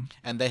Ethereum.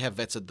 And they have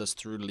vetted this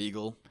through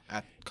legal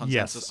at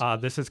Consensus.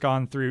 Yes, this has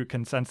gone through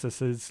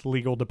Consensus's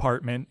legal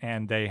department,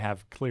 and they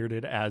have cleared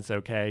it as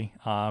okay.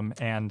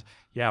 And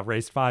yeah,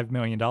 raised $5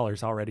 million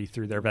already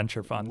through their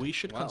venture fund. We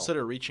should Wow.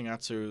 consider reaching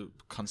out to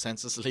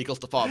Consensus legal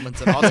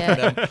departments and asking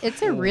Yeah, them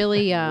it's a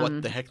really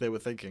what the heck they were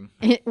thinking.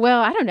 well,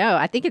 I don't know.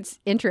 I think it's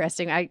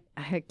interesting. I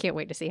can't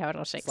wait to see how it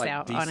all shakes It's like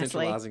out.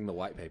 Honestly, decentralizing the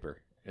white paper.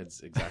 It's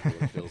exactly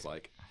what it feels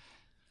like.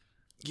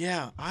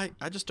 Yeah, I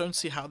just don't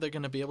see how they're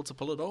going to be able to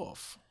pull it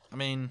off. I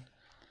mean,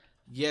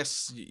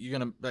 yes, you're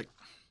going to, like,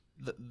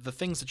 the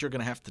things that you're going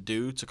to have to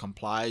do to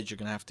comply, you're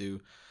going to have to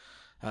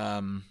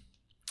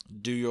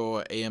do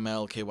your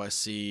AML,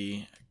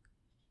 KYC,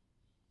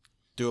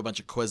 do a bunch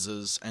of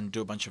quizzes, and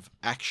do a bunch of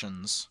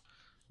actions,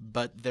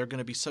 but they're going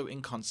to be so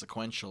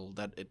inconsequential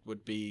that it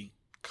would be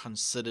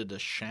considered a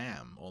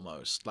sham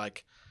almost.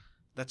 Like,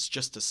 that's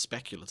just as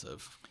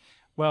speculative.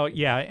 Well,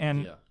 yeah,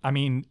 and Yeah. I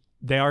mean,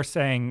 they are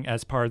saying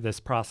as part of this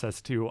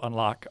process to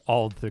unlock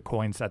all of the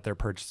coins that they're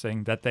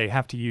purchasing that they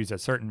have to use a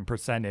certain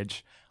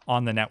percentage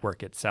on the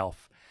network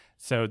itself.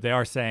 So they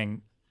are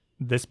saying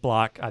this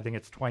block, I think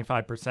it's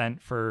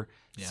 25% for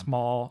Yeah.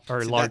 small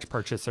or See, large that-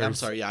 purchasers. I'm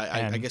sorry, yeah, I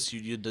and- guess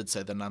you did say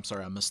that, and I'm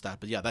sorry I missed that.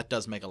 But yeah, that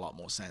does make a lot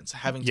more sense.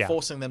 Yeah.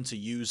 Forcing them to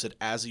use it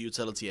as a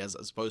utility as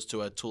opposed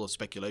to a tool of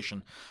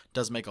speculation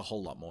does make a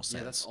whole lot more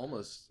sense. Yeah, that's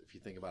almost, if you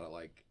think about it,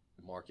 like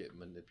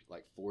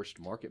forced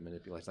market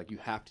manipulation. Like you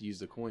have to use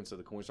the coin so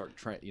the coins start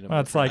Well,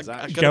 it's like I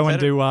transaction. got a going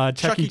better-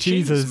 to Chuck E.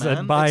 Cheese's man.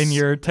 and buying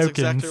your It's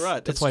exactly tokens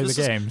right. to play the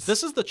games.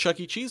 This is the Chuck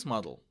E. Cheese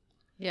model.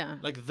 yeah.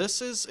 Like,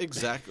 this is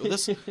exactly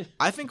this.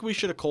 I think we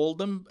should have called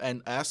them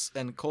and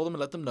call them and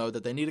let them know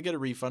that they need to get a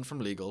refund from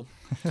legal,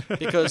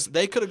 because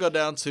they could have gone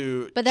down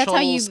to But that's how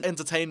Charles you-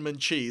 Entertainment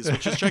Cheese,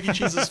 which is Chuck E.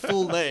 Cheese's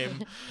full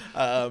name,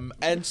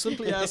 and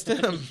simply asked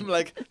him,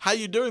 like, "How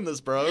you doing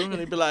this, bro?" And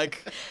he'd be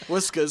like,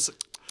 "Whiskers."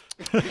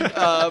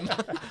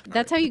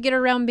 That's how you get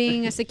around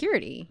being a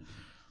security.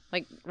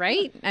 Like,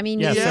 right? I mean,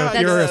 Yeah, so Yeah, if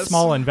I you're a guess.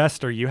 small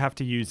investor, you have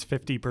to use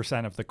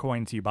 50% of the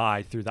coins you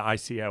buy through the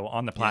ICO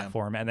on the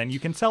platform, and then you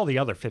can sell the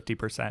other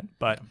 50%.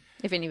 But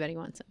if anybody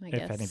wants them, I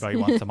guess. if anybody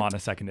wants them on a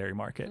secondary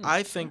market,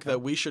 I think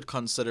that we should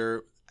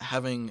consider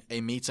having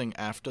a meeting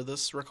after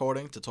this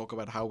recording to talk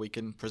about how we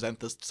can present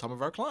this to some of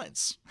our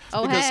clients.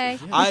 Oh, Because hey.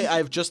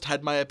 I've just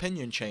had my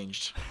opinion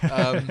changed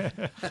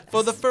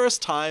for the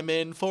first time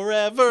in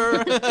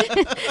forever.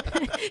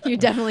 You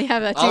definitely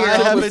have a I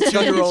 2-year-old. have a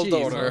Chuck E. 2-year-old Cheese,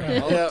 daughter.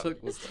 right? All Yeah. it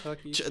took was Chuck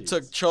E. Cheese.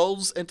 Took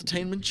Charles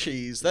Entertainment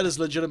Cheese. That is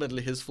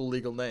legitimately his full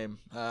legal name.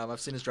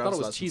 I've seen his I thought driver's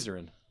it was license.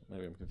 Cheeserin.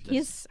 Maybe I'm confused.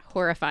 He's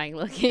horrifying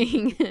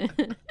looking.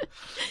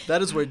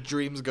 That is where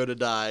dreams go to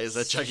die. Is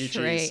at Chuck E. Cheese.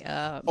 Straight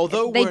up.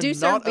 Although They we're do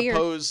serve not beer.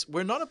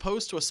 we're not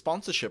opposed to a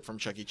sponsorship from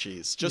Chuck E.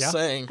 Cheese. Just Yeah.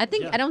 saying. I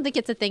don't think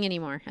it's a thing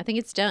anymore. I think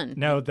it's done.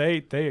 no, they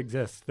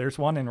exist. There's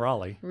one in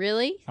Raleigh.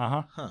 Really?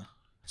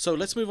 So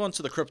let's move on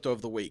to the crypto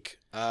of the week.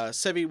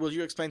 Sevi, will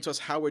you explain to us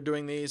how we're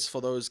doing these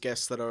for those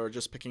guests that are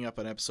just picking up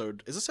an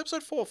episode? Is this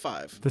episode 4 or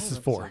 5? This is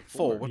 4.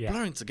 4. We're Yeah.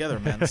 blurring together,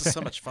 man. This is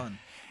so much fun.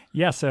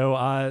 Yeah, so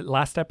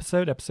last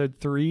episode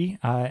 3,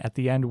 at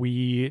the end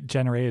we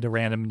generated a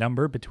random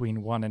number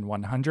between 1 and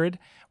 100,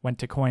 went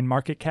to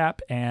CoinMarketCap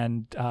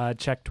and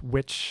checked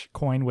which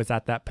coin was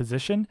at that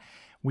position.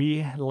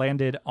 We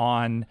landed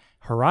on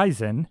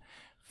Horizon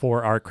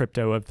for our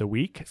crypto of the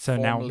week. So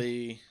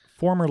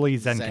formerly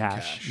Zencash.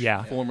 Zencash.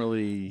 Yeah.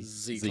 Formerly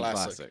Z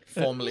Classic.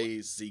 Formerly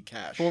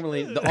Zcash.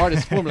 Formerly, the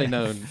artist formerly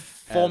known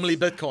Formerly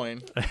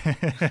Bitcoin.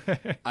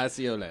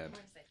 ICO Land.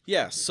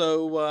 Yeah,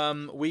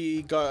 so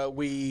we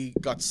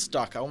got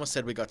stuck. I almost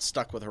said we got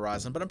stuck with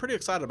Horizon, but I'm pretty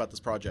excited about this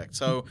project.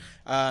 So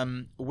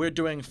we're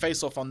doing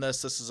face-off on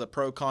this. This is a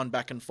pro-con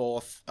back and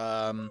forth.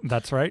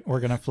 That's right. We're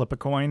going to flip a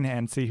coin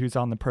and see who's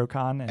on the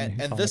pro-con and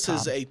who's And on this the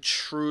is con. a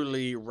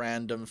truly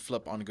random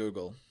flip on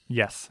Google.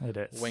 Yes, it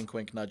is. Wink,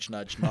 wink, nudge,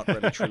 nudge. Not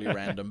really truly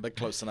random, but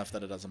close enough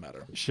that it doesn't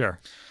matter. Sure.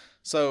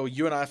 So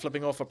you and I are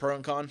flipping off a pro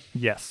and con?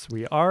 Yes,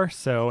 we are.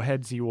 So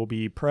heads, you will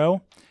be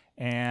pro,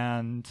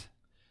 and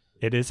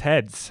it is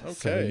heads.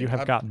 So Okay, you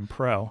have I'm- gotten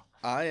pro.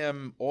 I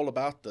am all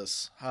about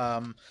this.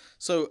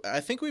 So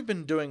I think we've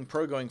been doing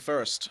pro going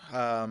first.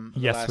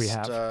 Yes, we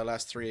have.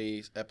 Last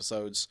 3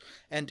 episodes.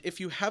 And if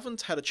you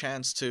haven't had a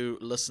chance to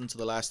listen to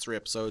the last 3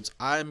 episodes,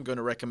 I'm going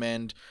to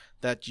recommend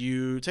that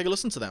you take a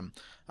listen to them.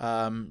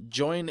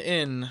 Join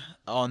in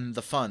on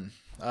the fun.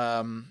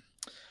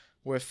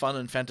 Where fun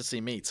and fantasy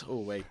meet. Oh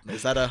wait,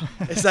 is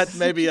that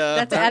maybe a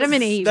That's Adam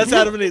and Eve. That's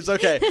Adam and Eve.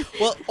 Okay.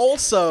 Well,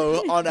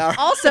 also on our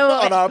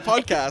on our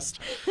podcast.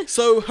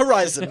 So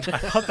Horizon. I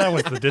thought that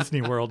was the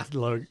Disney World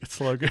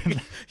slogan.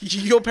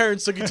 Your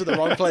parents took you to the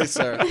wrong place,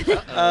 sir.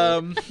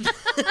 But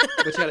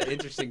you had an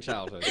interesting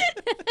childhood.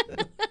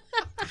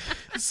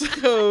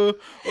 So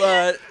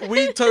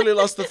we totally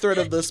lost the thread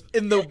of this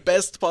in the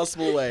best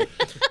possible way.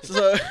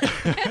 So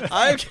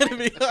I'm gonna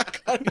be. I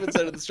can't even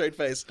say it with a straight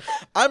face.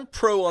 I'm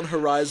pro on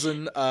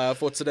Horizon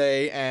for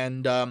today,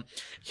 and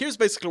here's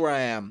basically where I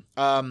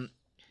am.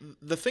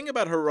 The thing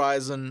about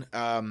Horizon,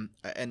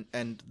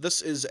 and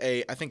this is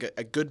I think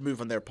a good move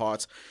on their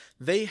part.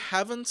 They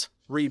haven't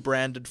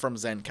rebranded from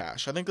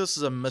Zencash. I think this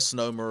is a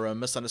misnomer, a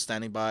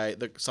misunderstanding by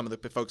some of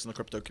the folks in the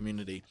crypto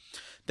community.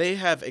 They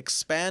have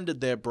expanded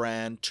their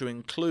brand to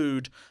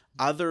include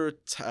other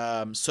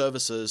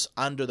services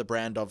under the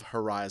brand of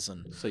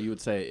Horizon. So you would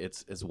say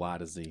it's as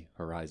wide as the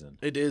horizon.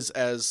 It is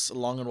as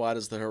long and wide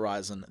as the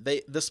horizon.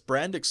 This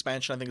brand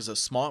expansion, I think, is a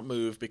smart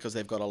move because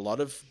they've got a lot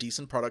of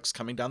decent products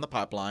coming down the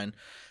pipeline.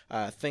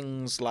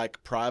 Things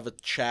like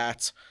private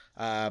chat,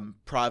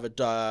 private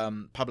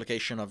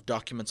publication of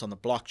documents on the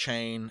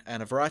blockchain,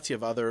 and a variety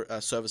of other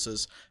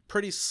services.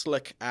 Pretty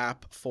slick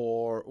app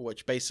for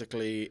which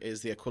basically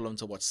is the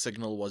equivalent of what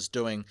Signal was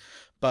doing.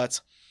 But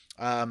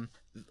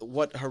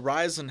what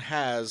Horizon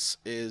has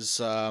is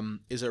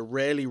a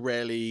really,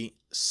 really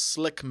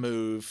slick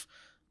move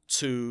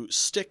to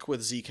stick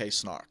with ZK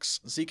Snarks.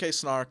 ZK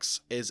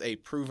Snarks is a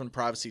proven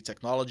privacy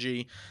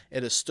technology.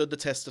 It has stood the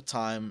test of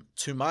time.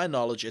 To my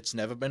knowledge, it's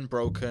never been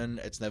broken.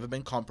 It's never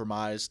been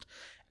compromised.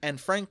 And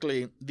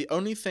frankly, the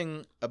only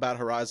thing about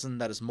Horizon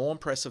that is more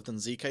impressive than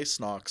ZK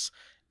Snarks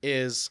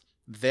is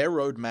their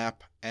roadmap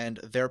and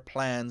their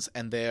plans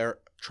and their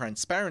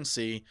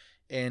transparency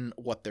in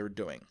what they're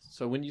doing.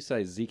 So when you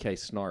say ZK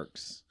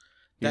snarks,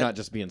 you're That- not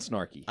just being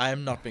snarky. I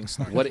am not being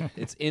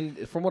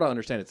snarky. From what I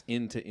understand, it's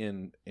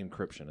end-to-end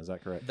encryption. Is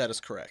that correct? That is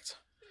correct.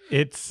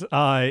 It's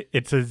a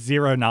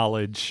zero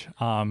knowledge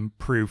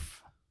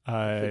proof.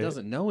 If it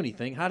doesn't know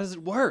anything, how does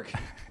it work?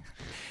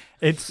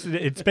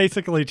 It's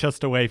basically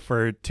just a way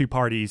for two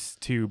parties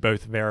to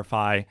both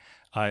verify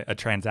a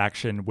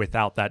transaction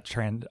without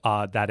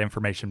that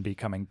information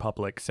becoming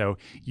public. So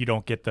you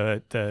don't get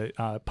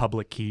the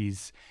public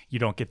keys, you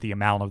don't get the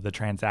amount of the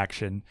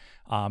transaction,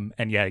 and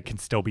it can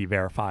still be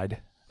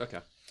verified. Okay.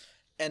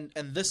 And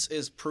this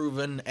is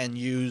proven and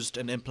used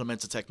and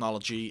implemented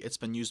technology. It's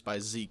been used by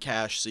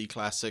Zcash,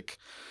 Zclassic,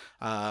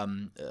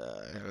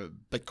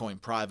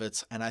 Bitcoin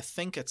Private, and I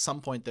think at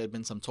some point there had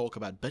been some talk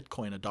about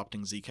Bitcoin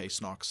adopting ZK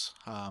Snarks,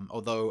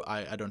 although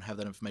I don't have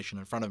that information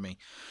in front of me.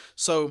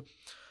 So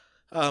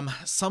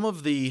Some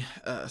of the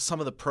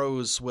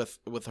pros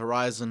with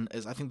Horizon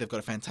is I think they've got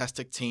a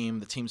fantastic team.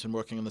 The team's been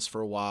working on this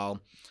for a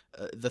while.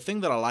 The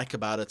thing that I like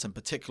about it in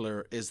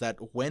particular is that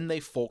when they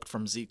forked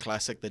from Z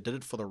Classic, they did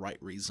it for the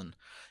right reason.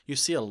 You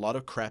see a lot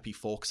of crappy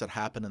forks that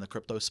happen in the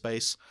crypto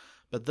space,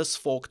 but this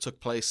fork took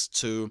place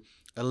to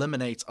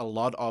eliminate a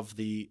lot of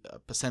the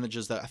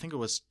percentages that I think it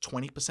was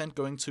 20%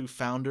 going to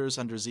founders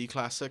under Z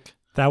Classic.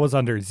 That was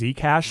under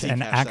Zcash,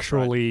 and Zcash, that's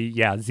actually,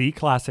 yeah, Z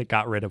Classic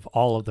got rid of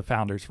all of the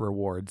founders'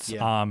 rewards.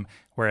 Yeah.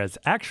 Whereas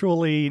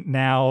actually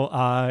now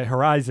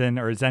Horizon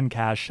or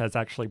Zencash has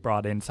actually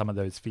brought in some of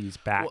those fees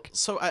back. Well,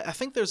 so I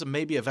think there's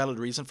maybe a valid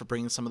reason for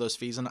bringing some of those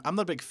fees in. I'm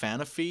not a big fan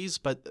of fees,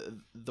 but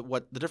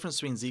the difference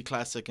between Z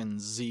Classic and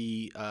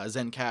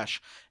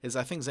Zencash is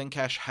I think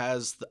Zencash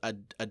has a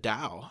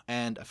DAO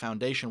and a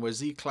foundation, where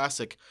Z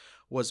Classic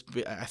was,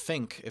 I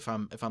think, if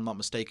I'm not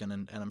mistaken,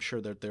 and I'm sure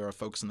that there are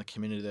folks in the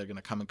community that are going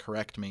to come and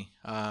correct me,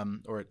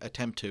 or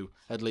attempt to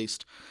at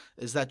least,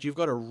 is that you've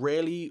got a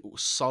really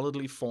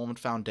solidly formed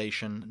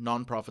foundation,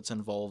 nonprofits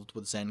involved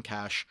with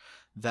Zencash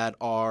that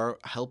are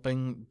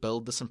helping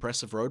build this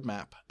impressive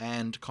roadmap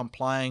and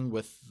complying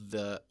with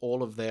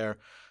all of their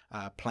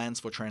plans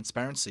for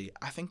transparency.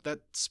 I think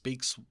that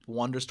speaks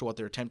wonders to what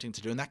they're attempting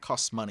to do, and that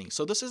costs money.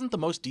 So this isn't the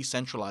most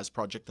decentralized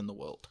project in the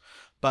world,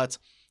 but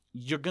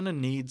you're going to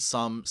need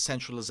some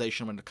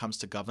centralization when it comes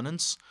to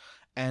governance,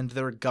 and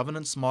their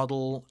governance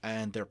model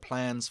and their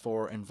plans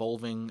for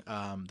involving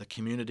the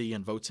community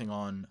and voting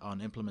on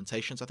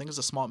implementations, I think, is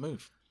a smart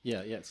move. Yeah,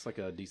 it's like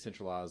a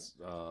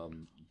decentralized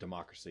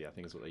democracy, I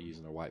think is what they use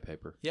in their white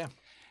paper. Yeah.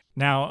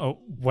 Now,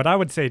 what I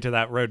would say to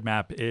that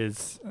roadmap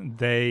is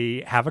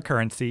they have a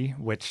currency,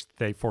 which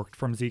they forked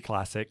from Z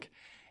Classic,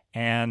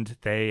 and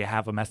they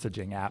have a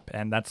messaging app,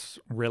 and that's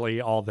really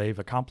all they've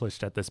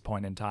accomplished at this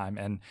point in time.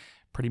 And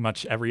pretty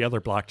much every other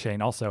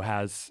blockchain also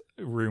has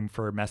room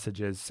for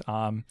messages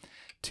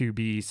to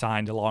be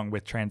signed along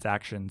with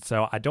transactions.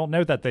 So I don't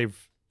know that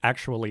they've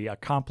actually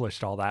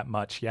accomplished all that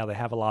much. Yeah, they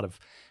have a lot of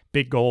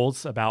big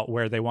goals about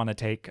where they want to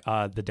take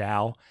the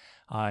DAO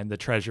and the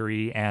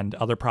treasury and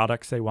other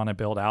products they want to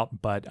build out.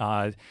 But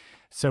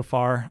so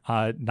far,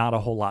 not a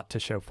whole lot to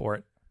show for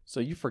it. So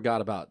you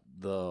forgot about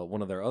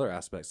one of their other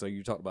aspects. So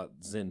you talked about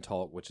Zen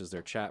Talk, which is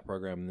their chat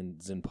program, and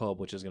then Zen Pub,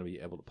 which is going to be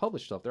able to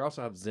publish stuff. They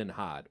also have Zen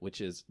Hide,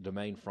 which is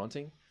domain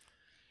fronting.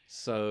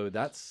 So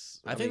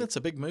I think that's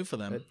a big move for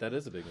them. That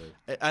is a big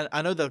move.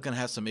 I know they're going to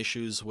have some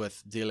issues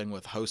with dealing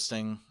with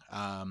hosting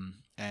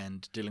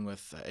and dealing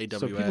with AWS.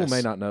 So people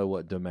may not know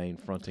what domain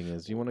fronting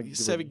is. You want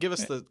to give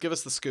us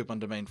the scoop on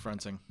domain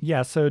fronting?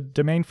 Yeah, so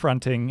domain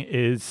fronting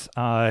is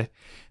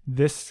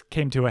this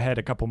came to a head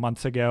a couple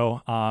months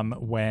ago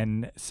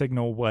when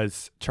Signal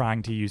was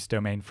trying to use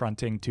domain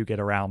fronting to get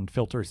around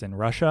filters in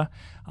Russia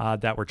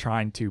that were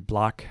trying to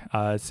block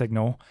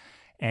Signal.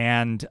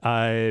 And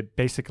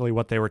basically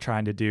what they were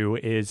trying to do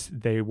is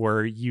they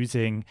were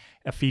using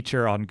a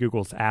feature on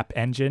Google's App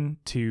Engine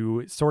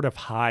to sort of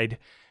hide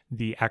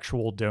the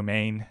actual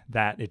domain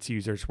that its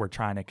users were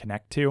trying to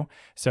connect to.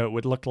 So it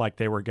would look like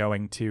they were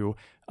going to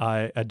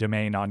a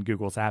domain on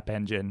Google's App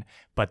Engine,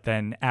 but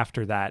then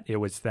after that, it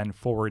was then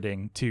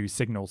forwarding to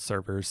Signal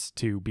servers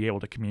to be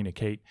able to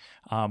communicate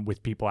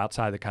with people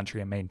outside the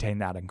country and maintain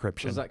that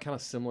encryption. So is that kind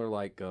of similar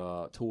like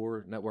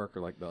Tor network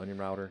or like the Onion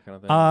router kind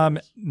of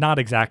thing? Not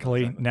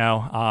exactly.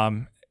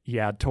 No.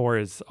 Yeah, Tor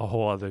is a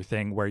whole other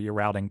thing where you're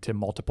routing to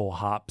multiple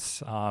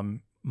hops,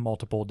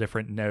 multiple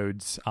different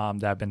nodes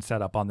that have been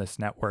set up on this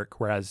network,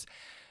 whereas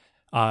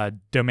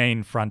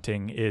domain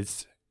fronting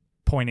is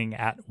pointing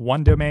at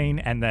one domain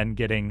and then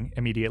getting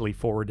immediately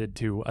forwarded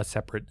to a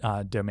separate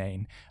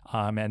domain.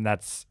 And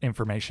that's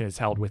information is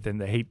held within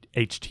the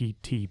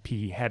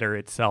HTTP header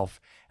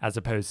itself, as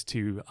opposed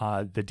to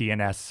the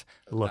DNS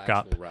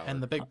lookup.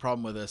 And the big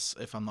problem with this,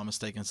 if I'm not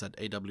mistaken, is that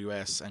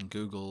AWS and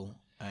Google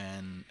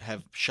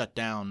have shut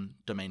down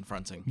domain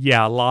fronting.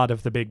 Yeah, a lot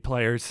of the big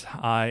players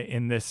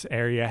in this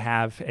area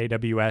have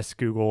AWS,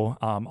 Google,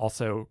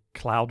 also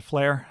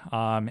Cloudflare,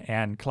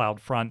 and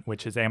CloudFront,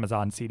 which is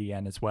Amazon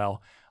CDN as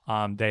well.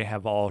 They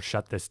have all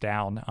shut this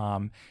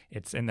down.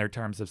 It's in their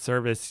terms of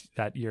service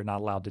that you're not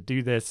allowed to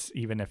do this,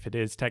 even if it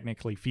is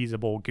technically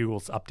feasible.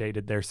 Google's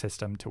updated their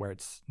system to where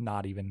it's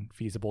not even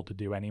feasible to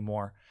do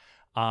anymore.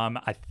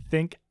 I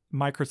think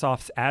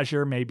Microsoft's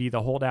Azure may be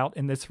the holdout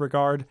in this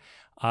regard.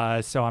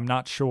 So I'm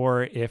not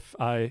sure if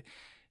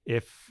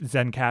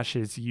Zencash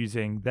is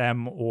using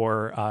them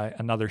or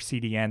another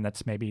CDN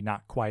that's maybe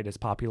not quite as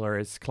popular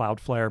as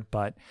Cloudflare,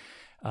 but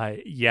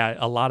yeah,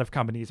 a lot of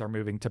companies are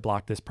moving to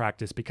block this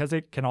practice because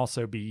it can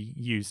also be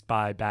used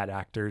by bad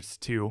actors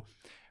to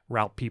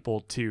route people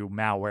to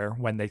malware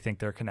when they think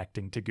they're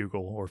connecting to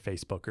Google or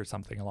Facebook or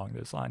something along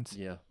those lines.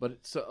 Yeah, but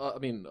so I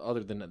mean,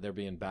 other than there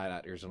being bad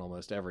actors in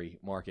almost every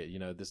market,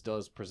 this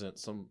does present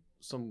some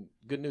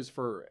good news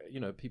for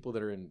people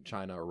that are in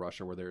China or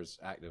Russia where there's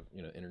active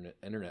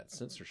internet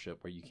censorship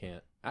where you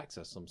can't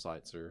access some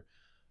sites or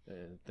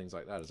things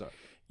like that. Is that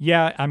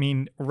Yeah, I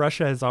mean,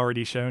 Russia has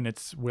already shown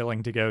it's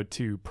willing to go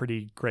to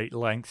pretty great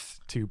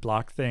lengths to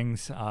block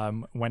things.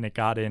 When it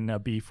got in a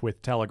beef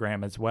with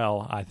Telegram as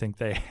well, I think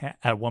they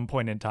at one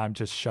point in time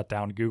just shut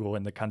down Google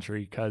in the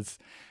country because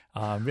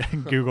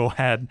Google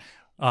had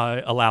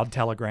allowed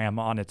Telegram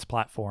on its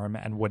platform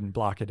and wouldn't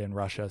block it in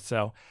Russia.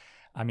 So,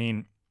 I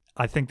mean,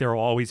 I think there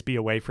will always be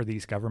a way for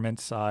these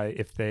governments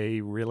if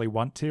they really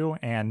want to.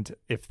 And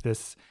if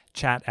this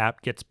chat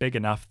app gets big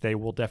enough, they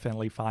will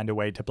definitely find a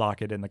way to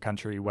block it in the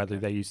country, whether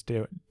they use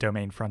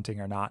domain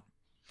fronting or not.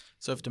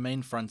 So if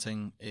domain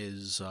fronting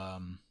is not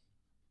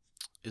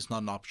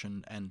an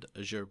option, and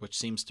Azure, which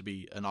seems to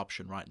be an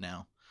option right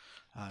now,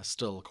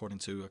 still according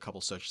to a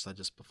couple searches I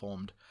just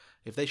performed,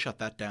 if they shut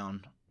that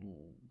down,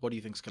 what do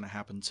you think is going to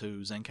happen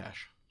to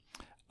Zencash?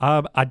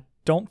 I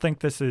don't think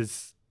this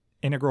is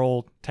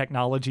integral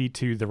technology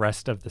to the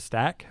rest of the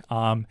stack.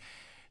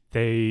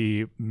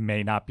 They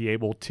may not be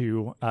able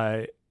to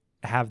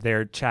have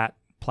their chat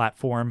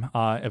platform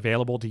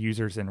available to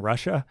users in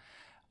Russia,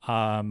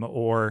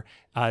 or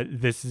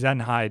this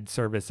Zenhide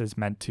service is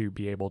meant to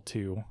be able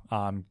to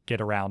get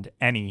around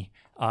any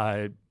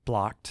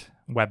blocked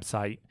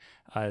website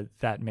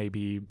that may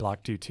be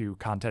blocked due to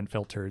content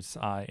filters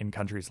in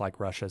countries like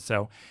Russia.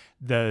 So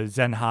the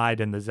Zenhide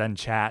and the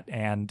ZenChat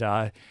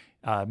and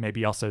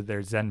maybe also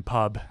their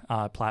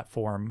ZenPub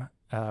platform,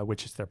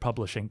 which is their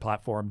publishing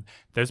platform,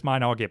 those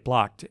might all get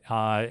blocked,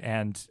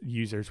 and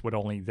users would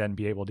only then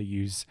be able to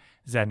use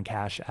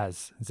Zencash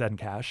as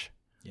Zencash.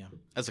 Yeah,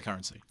 as a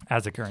currency.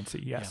 As a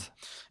currency, yes.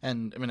 Yeah.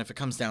 And I mean, if it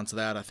comes down to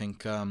that, I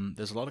think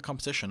there's a lot of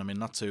competition. I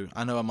mean,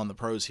 I know I'm on the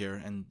pros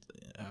here, and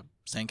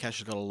Zencash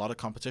has got a lot of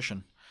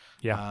competition.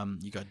 Yeah.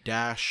 You got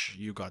Dash,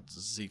 you got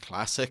Z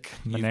Classic,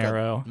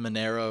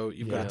 Monero.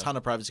 You've got a ton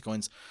of privacy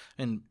coins,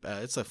 and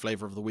it's a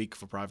flavor of the week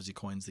for privacy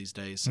coins these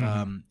days.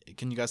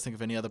 Can you guys think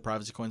of any other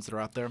privacy coins that are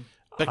out there?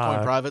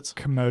 Bitcoin privates,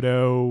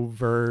 Komodo,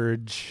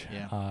 Verge.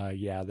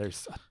 Yeah.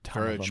 There's a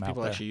ton Verge. of them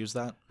People out there. actually use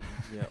that.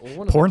 yeah?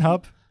 Well,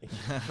 Pornhub.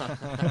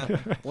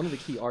 One of the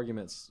key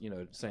arguments,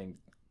 saying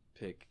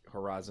pick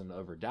Horizon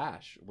over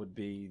Dash would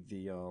be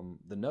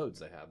the nodes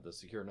they have, the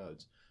secure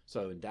nodes.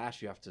 So in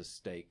Dash, you have to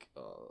stake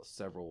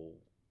several.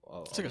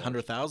 It's like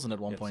 100,000 at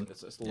one point.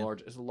 It's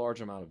a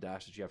large amount of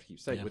Dash that you have to keep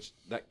staked, which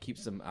that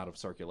keeps them out of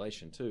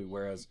circulation too.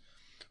 Whereas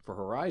for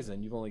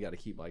Horizon, you've only got to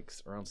keep like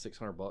around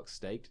 $600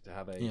 staked to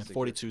have a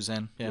 42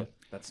 Zen. Yeah,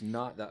 that's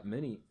not that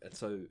many, and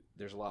so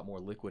there's a lot more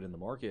liquid in the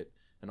market,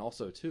 and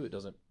also too,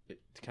 it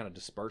kind of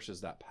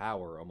disperses that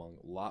power among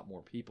a lot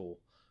more people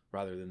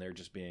rather than there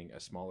just being a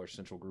smaller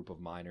central group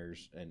of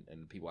miners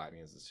and people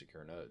acting as the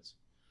secure nodes.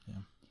 Yeah.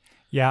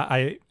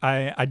 Yeah,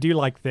 I do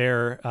like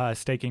their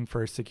staking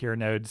for secure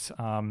nodes.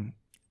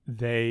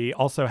 They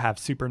also have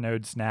super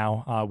nodes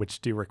now, which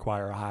do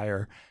require a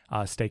higher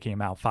staking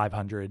amount,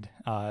 500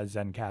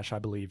 Zencash, I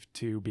believe,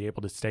 to be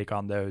able to stake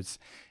on those.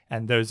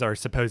 And those are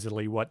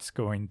supposedly what's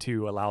going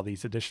to allow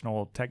these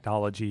additional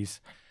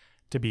technologies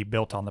to be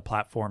built on the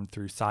platform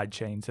through side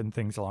chains and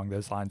things along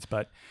those lines.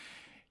 But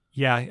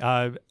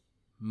yeah,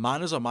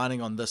 miners are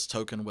mining on this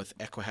token with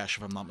Equihash,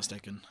 if I'm not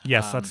mistaken.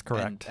 Yes, that's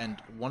correct.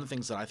 And one of the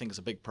things that I think is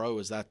a big pro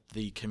is that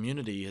the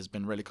community has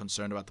been really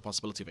concerned about the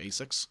possibility of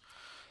ASICs,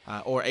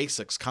 or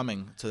ASICs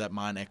coming to that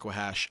mine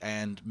Equihash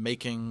and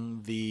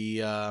making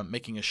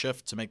a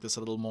shift to make this a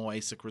little more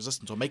ASIC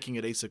resistant, or making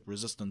it ASIC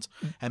resistant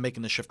and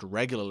making the shift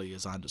regularly,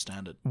 as I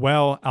understand it.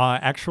 Well,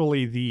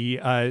 actually, the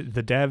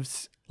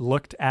devs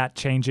looked at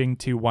changing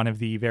to one of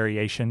the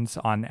variations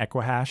on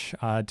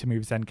Equihash to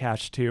move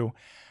Zencash to.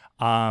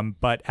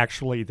 But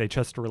actually, they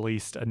just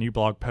released a new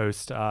blog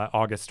post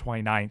August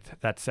 29th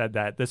that said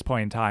that at this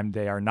point in time,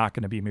 they are not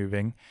going to be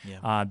moving.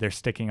 Yeah. They're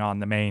sticking on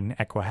the main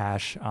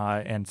Equihash,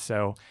 and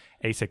so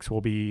ASICs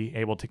will be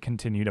able to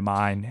continue to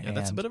mine. Yeah,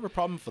 that's a bit of a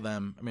problem for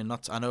them. I mean,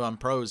 I know I'm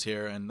pros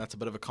here, and that's a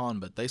bit of a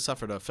con, but they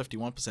suffered a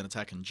 51%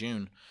 attack in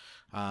June.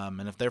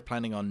 And if they're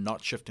planning on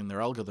not shifting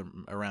their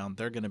algorithm around,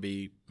 they're going to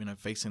be,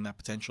 facing that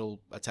potential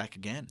attack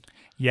again.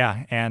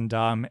 Yeah, and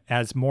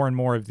as more and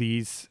more of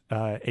these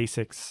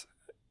ASICs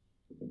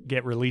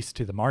get released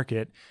to the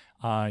market,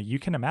 you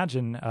can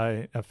imagine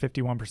a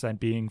 51%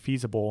 being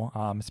feasible,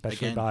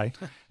 especially again.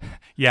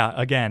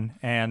 again,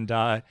 and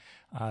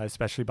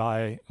especially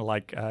by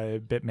like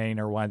Bitmain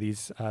or one of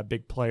these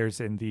big players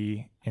in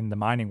the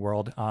mining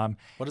world.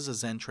 What does a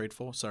Zen trade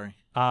for? Sorry,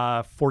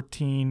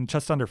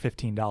 just under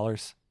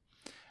 $15.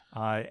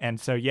 And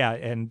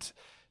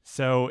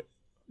so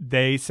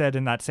they said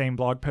in that same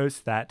blog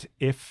post that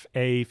if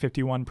a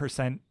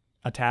 51%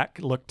 attack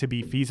looked to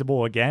be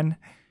feasible again,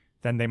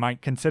 then they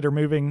might consider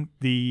moving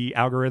the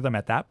algorithm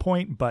at that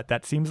point. But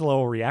that seems a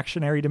little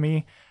reactionary to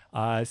me.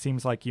 It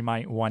seems like you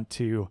might want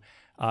to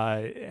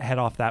head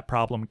off that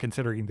problem,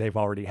 considering they've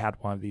already had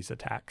one of these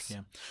attacks.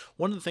 Yeah.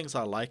 One of the things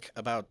I like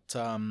about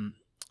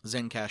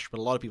Zencash, but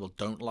a lot of people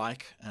don't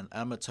like, and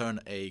I'm going to turn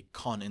a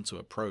con into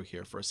a pro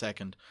here for a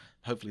second,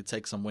 hopefully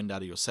take some wind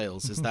out of your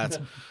sails, is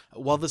that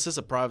while this is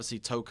a privacy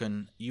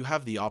token, you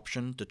have the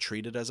option to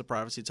treat it as a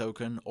privacy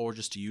token or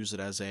just to use it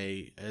as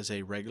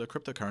a regular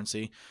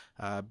cryptocurrency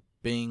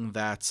being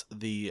that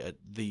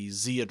the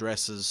Z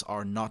addresses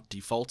are not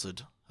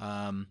defaulted.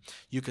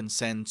 You can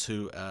send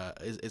to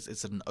is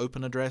it an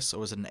open address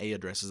or is it an A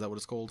address? Is that what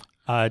it's called?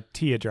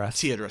 T address.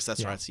 T address,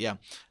 that's right. Yeah.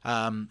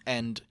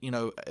 And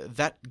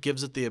that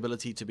gives it the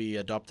ability to be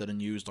adopted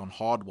and used on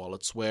hard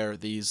wallets where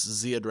these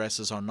Z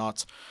addresses are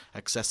not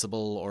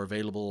accessible or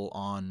available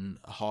on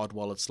hard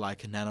wallets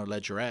like Nano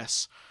Ledger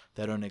S.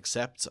 They don't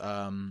accept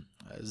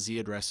Z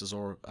addresses,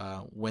 or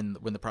when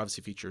the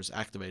privacy feature is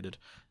activated,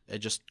 it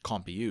just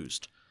can't be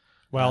used.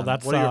 Well,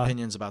 what are your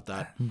opinions about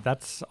that?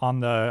 That's on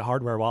the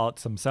hardware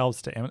wallets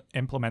themselves to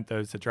implement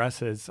those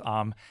addresses.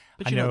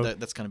 But you know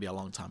that's going to be a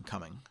long time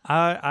coming.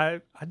 I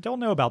don't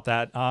know about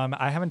that.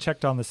 I haven't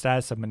checked on the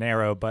status of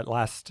Monero, but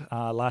last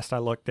I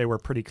looked, they were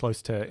pretty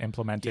close to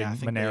implementing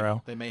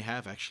Monero. They may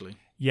have actually.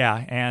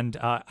 Yeah, and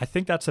I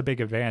think that's a big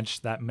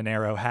advantage that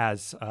Monero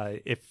has.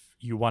 If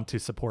you want to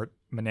support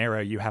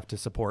Monero, you have to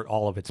support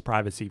all of its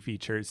privacy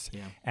features.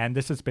 Yeah. And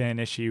this has been an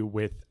issue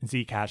with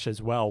Zcash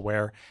as well,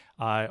 where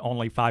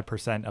only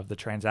 5% of the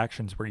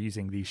transactions were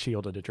using these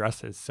shielded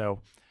addresses.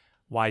 So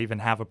why even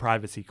have a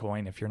privacy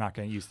coin if you're not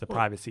going to use the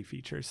privacy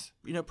features?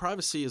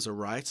 Privacy is a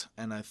right,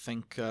 and I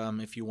think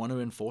if you want to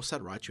enforce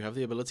that right, you have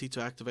the ability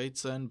to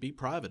activate and be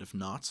private. If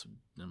not,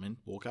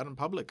 walk out in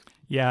public.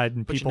 Yeah,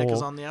 and put your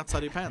knickers on the outside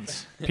of your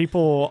pants.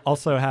 People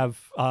also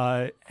have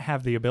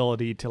the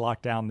ability to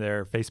lock down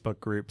their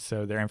Facebook groups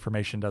so their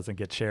information doesn't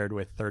get shared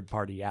with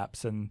third-party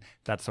apps and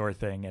that sort of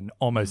thing, and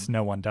almost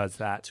no one does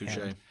that. Touche.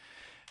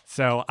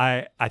 So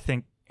I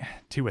think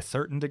to a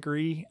certain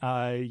degree,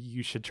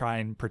 you should try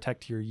and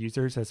protect your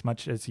users as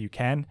much as you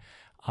can.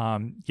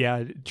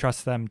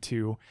 Trust them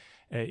to,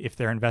 if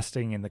they're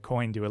investing in the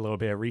coin, do a little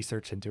bit of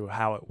research into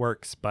how it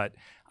works. But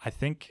I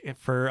think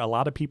for a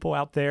lot of people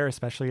out there,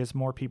 especially as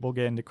more people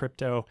get into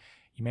crypto,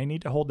 you may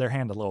need to hold their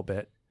hand a little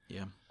bit.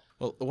 Yeah.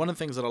 Well, one of the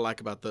things that I like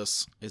about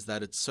this is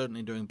that it's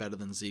certainly doing better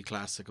than Z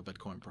Classic or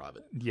Bitcoin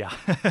Private. Yeah.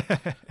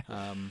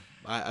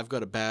 I've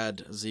got a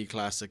bad Z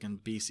Classic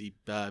and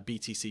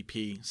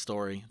BTCP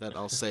story that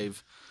I'll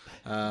save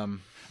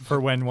for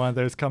when one of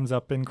those comes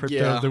up in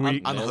Crypto of the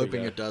Week. I'm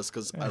hoping it does,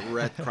 because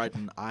Red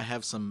Crichton, I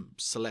have some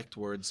select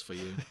words for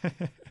you.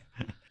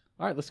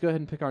 All right, let's go ahead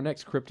and pick our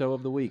next Crypto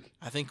of the Week.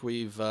 I think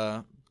we've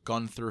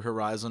gone through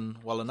Horizon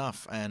well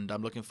enough, and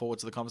I'm looking forward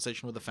to the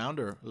conversation with the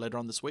founder later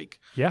on this week.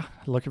 Yeah,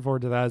 looking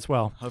forward to that as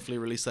well. Hopefully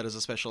release that as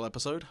a special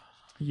episode.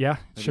 Yeah,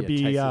 Maybe should a be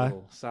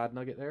little side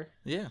nugget there.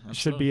 Yeah, absolutely.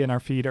 Should be in our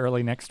feed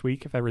early next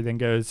week if everything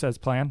goes as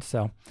planned.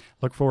 So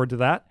look forward to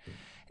that.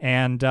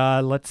 And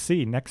let's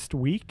see, next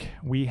week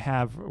we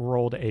have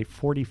rolled a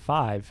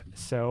 45.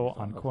 So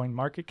on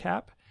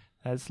CoinMarketCap,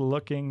 that's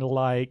looking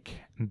like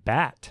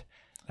BAT.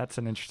 That's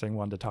an interesting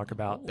one to talk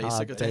about.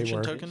 Basic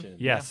attention token?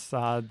 Yes,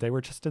 they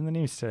were just in the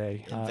news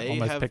today. They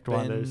almost have picked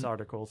one of been those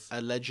articles.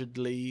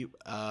 Allegedly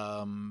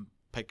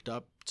picked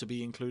up to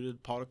be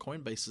included part of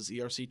Coinbase's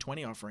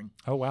ERC20 offering.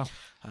 Oh, wow.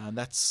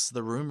 That's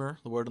the rumor,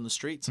 the word on the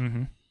street,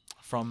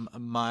 from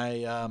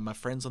my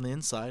friends on the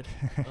inside.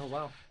 Oh,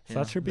 wow. So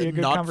that should be a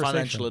good not conversation.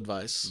 Financial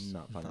advice.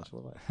 Not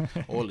financial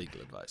advice. Or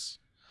legal advice.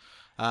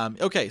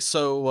 Okay,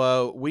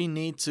 so we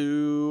need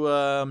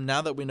to,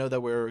 now that we know that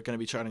we're going to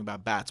be chatting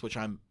about BATs, which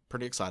I'm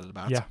pretty excited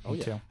about. Yeah, me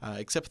too.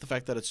 Except for the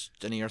fact that it's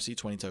an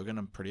ERC20 token.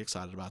 I'm pretty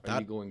excited about that.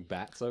 Are you going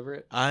bats over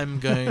it? I'm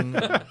going...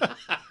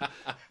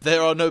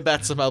 There are no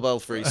bats in my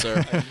belfry,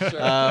 sir.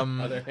 Sure.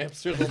 Are there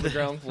hamsters on the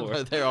ground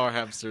floor? There are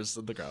hamsters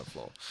on the ground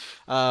floor.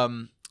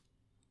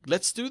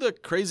 Let's do the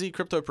crazy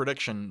crypto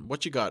prediction.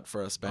 What you got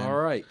for us, Ben? All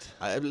right.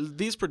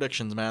 These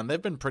predictions, man,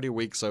 they've been pretty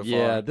weak so far.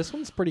 Yeah, this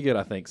one's pretty good,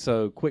 I think.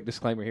 So, quick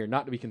disclaimer here,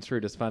 not to be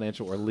construed as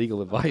financial or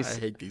legal advice.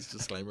 I hate these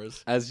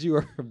disclaimers. As you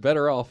are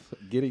better off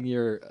getting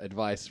your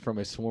advice from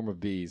a swarm of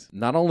bees.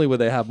 Not only would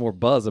they have more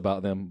buzz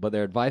about them, but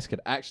their advice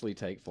could actually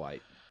take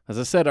flight. As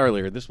I said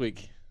earlier, this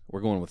week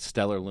we're going with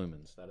Stellar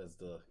Lumens. That is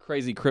the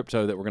crazy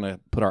crypto that we're going to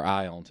put our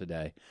eye on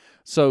today.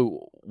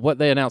 So what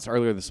they announced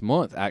earlier this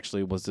month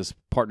actually was this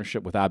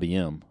partnership with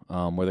IBM,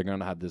 where they're going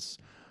to have this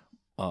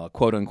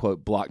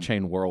quote-unquote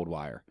blockchain world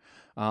wire.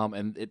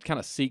 And it kind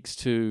of seeks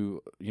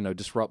to,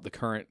 disrupt the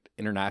current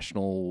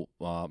international,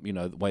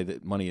 the way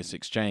that money is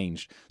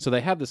exchanged. So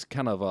they have this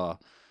kind of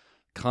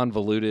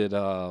convoluted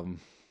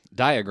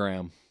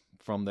diagram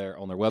on their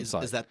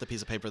website. Is that the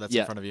piece of paper that's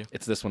in front of you?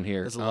 It's this one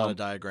here. There's a lot of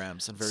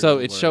diagrams and very so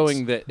little it's words.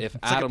 showing that if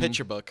It's Adam, like a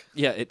picture book.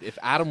 Yeah, if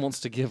Adam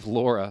wants to give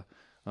Laura,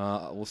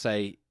 we'll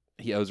say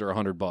he owes her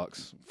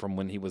 $100 from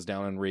when he was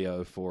down in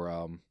Rio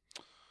for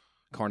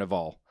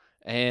Carnival,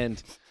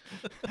 and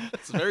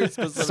it's a very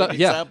specific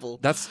example.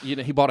 That's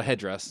he bought a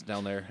headdress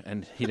down there,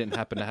 and he didn't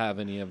happen to have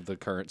any of the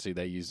currency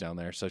they use down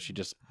there, so she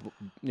just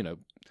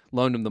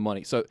loaned him the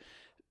money. So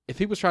if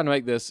he was trying to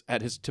make this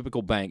at his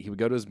typical bank, he would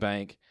go to his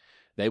bank,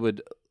 they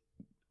would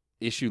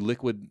issue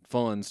liquid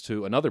funds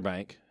to another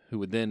bank, who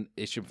would then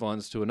issue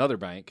funds to another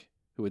bank,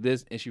 who would then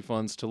issue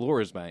funds to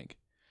Laura's bank,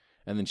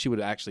 and then she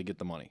would actually get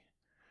the money.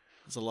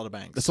 It's a lot of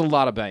banks. It's a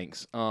lot of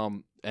banks,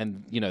 and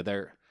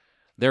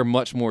they're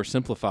much more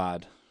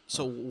simplified.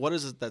 So what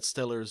is it that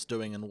Stellar is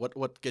doing, and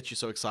what gets you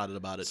so excited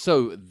about it?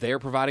 So they're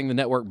providing the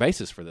network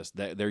basis for this.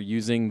 They're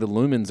using the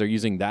lumens. They're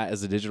using that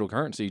as a digital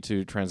currency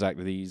to transact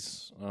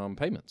these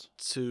payments.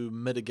 To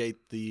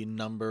mitigate the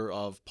number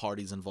of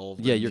parties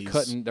involved. Yeah,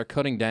 in they're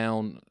cutting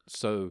down.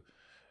 So,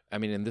 I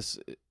mean, and this,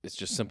 it's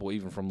just simple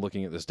even from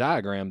looking at this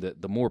diagram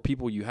that the more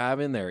people you have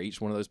in there,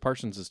 each one of those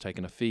persons is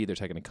taking a fee, they're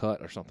taking a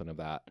cut or something of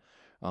that.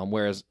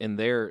 Whereas in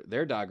their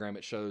diagram,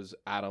 it shows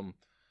Adam,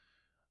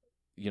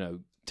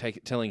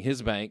 telling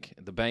his bank,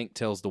 the bank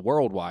tells the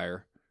World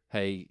Wire,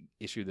 hey,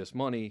 issue this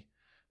money.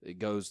 It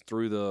goes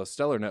through the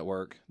Stellar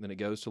network, then it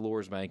goes to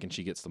Laura's bank, and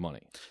she gets the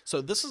money.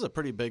 So this is a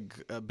pretty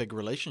big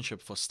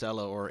relationship for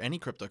Stellar or any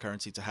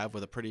cryptocurrency to have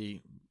with a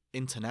pretty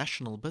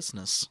international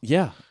business.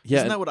 Yeah.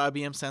 Isn't that what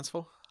IBM stands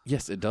for?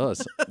 Yes, it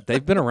does.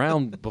 They've been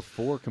around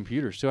before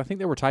computers, too. I think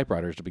they were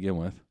typewriters to begin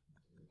with.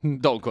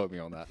 Don't quote me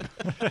on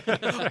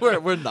that.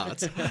 we're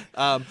not.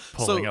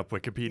 Pulling up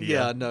Wikipedia.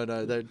 Yeah, no,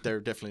 they're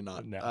definitely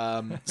not.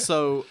 No.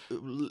 So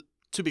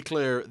to be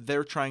clear,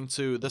 they're trying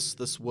to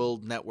this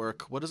World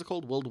Network. What is it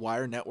called? World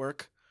Wire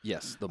Network.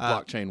 Yes, the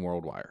blockchain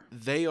World Wire.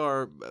 They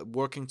are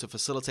working to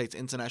facilitate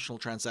international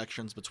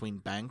transactions between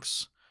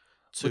banks.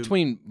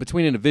 Between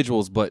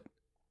individuals,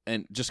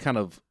 and just kind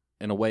of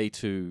in a way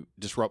to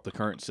disrupt the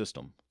current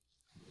system.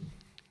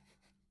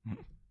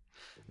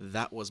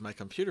 That was my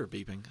computer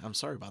beeping. I'm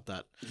sorry about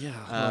that. Yeah.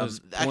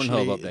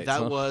 Actually, updates,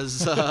 that huh?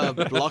 was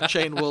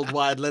Blockchain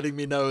Worldwide letting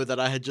me know that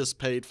I had just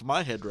paid for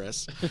my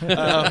headrest.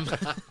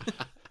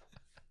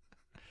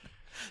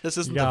 This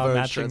isn't the Verge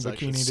matching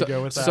transaction. bikini to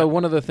go with that. So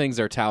one of the things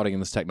they're touting in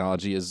this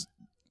technology is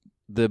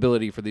the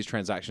ability for these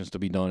transactions to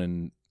be done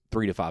in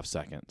 3 to 5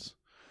 seconds.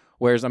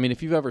 Whereas, I mean,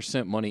 if you've ever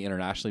sent money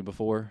internationally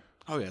before,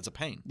 Oh yeah, it's a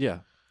pain.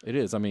 yeah, it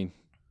is. I mean,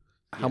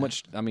 how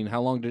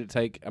long did it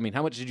take? I mean,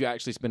 how much did you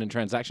actually spend in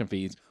transaction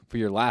fees for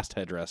your last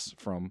headdress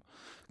from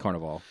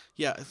Carnival?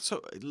 Yeah,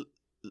 so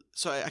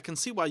I can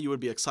see why you would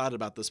be excited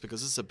about this,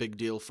 because this is a big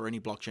deal for any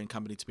blockchain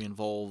company to be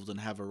involved and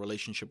have a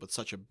relationship with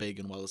such a big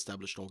and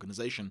well-established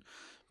organization.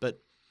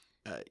 But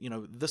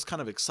this kind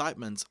of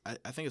excitement,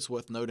 I think it's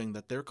worth noting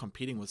that they're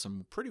competing with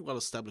some pretty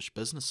well-established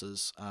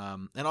businesses.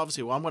 And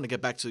obviously, I'm going to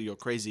get back to your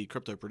crazy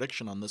crypto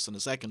prediction on this in a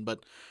second,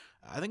 but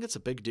I think it's a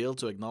big deal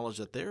to acknowledge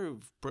that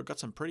they've got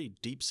some pretty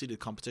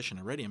deep-seated competition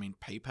already. I mean,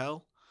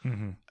 PayPal.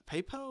 Mm-hmm.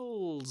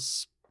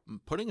 PayPal's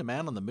putting a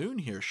man on the moon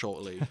here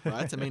shortly,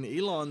 right? I mean,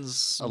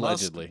 Elon's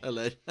Allegedly.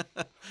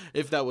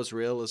 if that was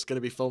real, it's going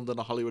to be filmed in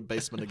a Hollywood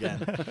basement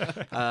again.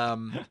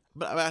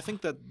 But I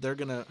think that they're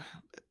going to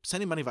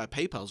sending money via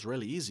PayPal is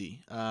really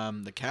easy.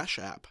 The Cash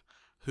App,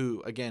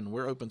 who again,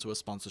 we're open to a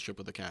sponsorship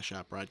with the Cash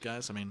App, right,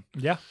 guys? I mean,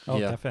 Yeah. Oh,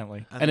 Yeah.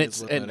 definitely. I think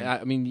And worth noting.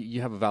 I mean,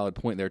 you have a valid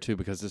point there too,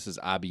 because this is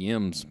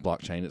IBM's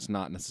blockchain. It's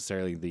not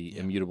necessarily the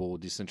immutable,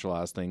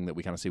 decentralized thing that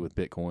we kind of see with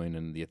Bitcoin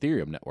and the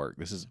Ethereum network.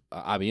 This is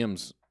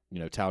IBM's,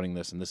 touting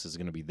this, and this is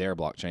going to be their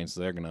blockchain, so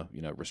they're going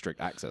to,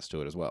 restrict access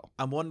to it as well.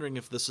 I'm wondering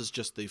if this is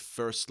just the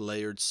first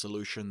layered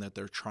solution that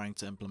they're trying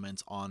to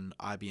implement on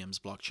IBM's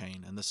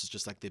blockchain, and this is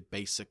just like the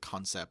basic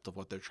concept of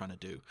what they're trying to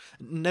do.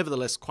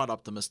 Nevertheless, quite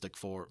optimistic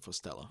for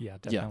Stellar. Yeah,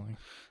 definitely.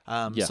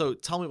 Yeah. So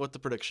tell me what the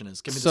prediction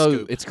is. Give me the So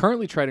scoop. it's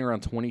currently trading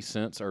around 20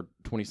 cents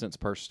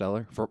per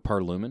Stellar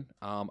per lumen.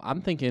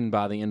 I'm thinking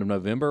by the end of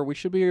November we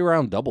should be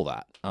around double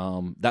that.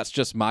 That's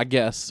just my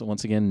guess.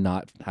 Once again,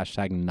 not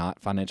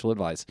financial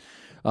advice.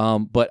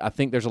 But I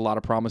think there's a lot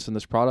of promise in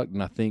this product,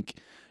 and I think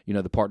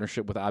the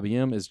partnership with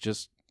IBM is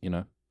just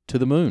to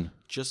the moon.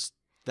 Just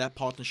that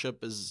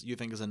partnership you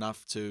think is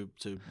enough to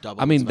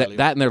double. I mean its value?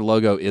 that and their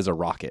logo is a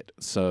rocket.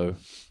 So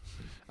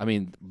I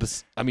mean,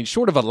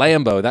 short of a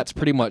Lambo, that's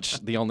pretty much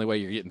the only way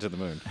you're getting to the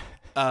moon.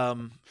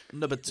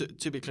 No, but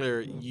to be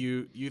clear,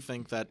 you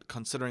think that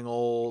considering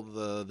all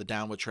the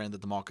downward trend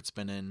that the market's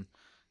been in,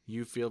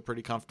 you feel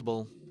pretty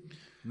comfortable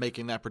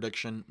making that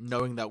prediction,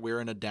 knowing that we're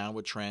in a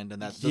downward trend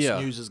and that this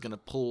news is going to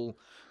pull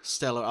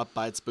Stellar up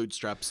by its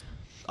bootstraps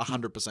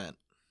 100%.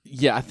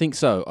 Yeah, I think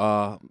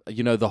so.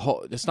 The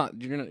whole it's not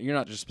you're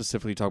not just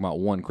specifically talking about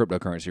one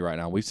cryptocurrency right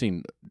now. We've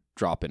seen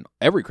drop in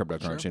every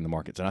cryptocurrency in the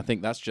markets, and I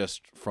think that's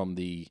just from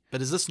the.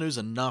 But is this news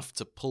enough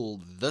to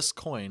pull this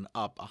coin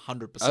up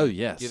 100%? Oh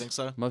yes, Do you think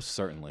so? Most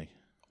certainly.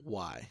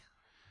 Why?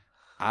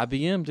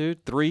 IBM,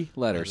 dude, 3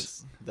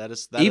 letters. That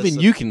is Even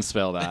you can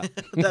spell that.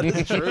 That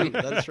is true.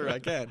 That is true. I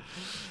can.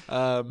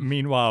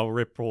 Meanwhile,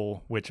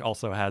 Ripple, which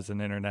also has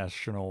an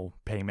international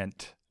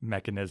payment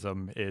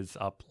mechanism, is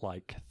up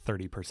like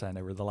 30%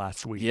 over the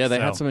last week. Yeah, they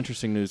had So- some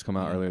interesting news come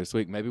out earlier this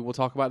week. Maybe we'll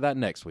talk about that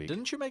next week.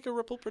 Didn't you make a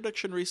Ripple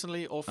prediction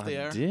recently off the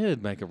air? I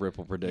did make a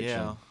Ripple prediction.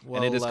 Yeah,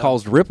 and it has well,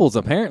 caused ripples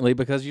apparently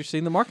because you've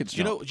seen the markets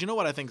Do jump. you know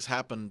what I think's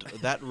happened?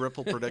 That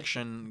Ripple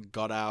prediction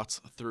got out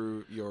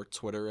through your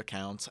Twitter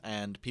account,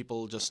 and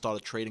people just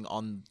started trading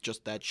on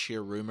just that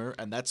sheer rumor,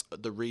 and that's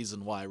the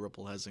reason why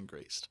Ripple has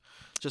increased.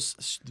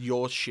 Just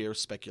your sheer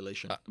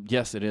speculation.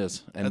 Yes, it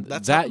is. And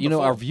That's that, happened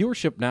our before.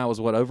 viewership now is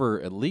over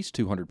at least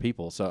 200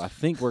 people. So I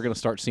think we're going to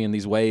start seeing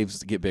these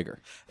waves get bigger.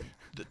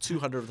 The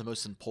 200 of the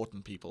most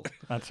important people.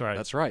 That's right.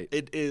 That's right.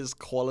 It is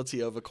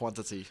quality over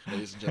quantity,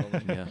 ladies and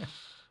gentlemen. Yeah.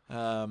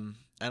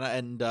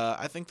 And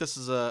I think this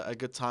is a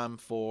good time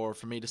for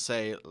me to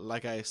say,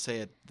 like I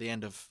say at the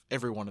end of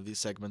every one of these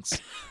segments,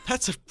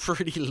 that's a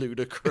pretty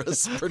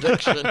ludicrous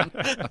prediction.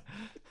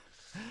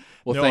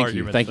 Well, No thank you.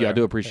 arguments Thank you. I there.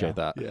 do appreciate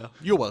Yeah. that. Yeah,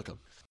 you're welcome.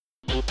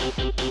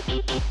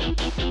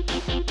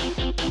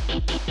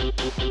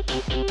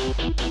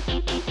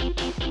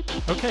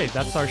 Okay,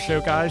 that's our show,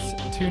 guys.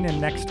 Tune in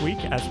next week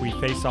as we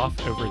face off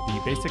over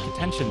the Basic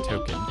Attention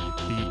Token,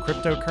 the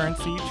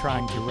cryptocurrency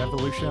trying to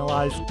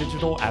revolutionize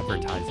digital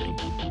advertising.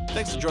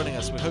 Thanks for joining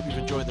us. We hope you've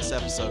enjoyed this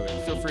episode.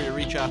 Feel free to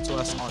reach out to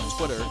us on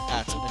Twitter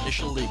at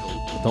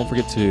InitialLegal. Don't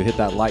forget to hit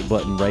that like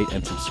button, rate,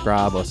 and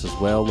subscribe us as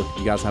well. Look, if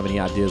you guys have any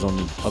ideas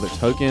on other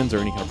tokens or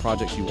any kind of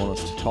projects you want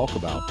us to talk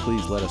about,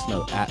 please let us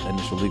know at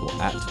Initial Legal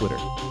at Twitter.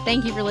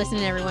 Thank you for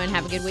listening, everyone.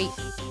 Have a good week.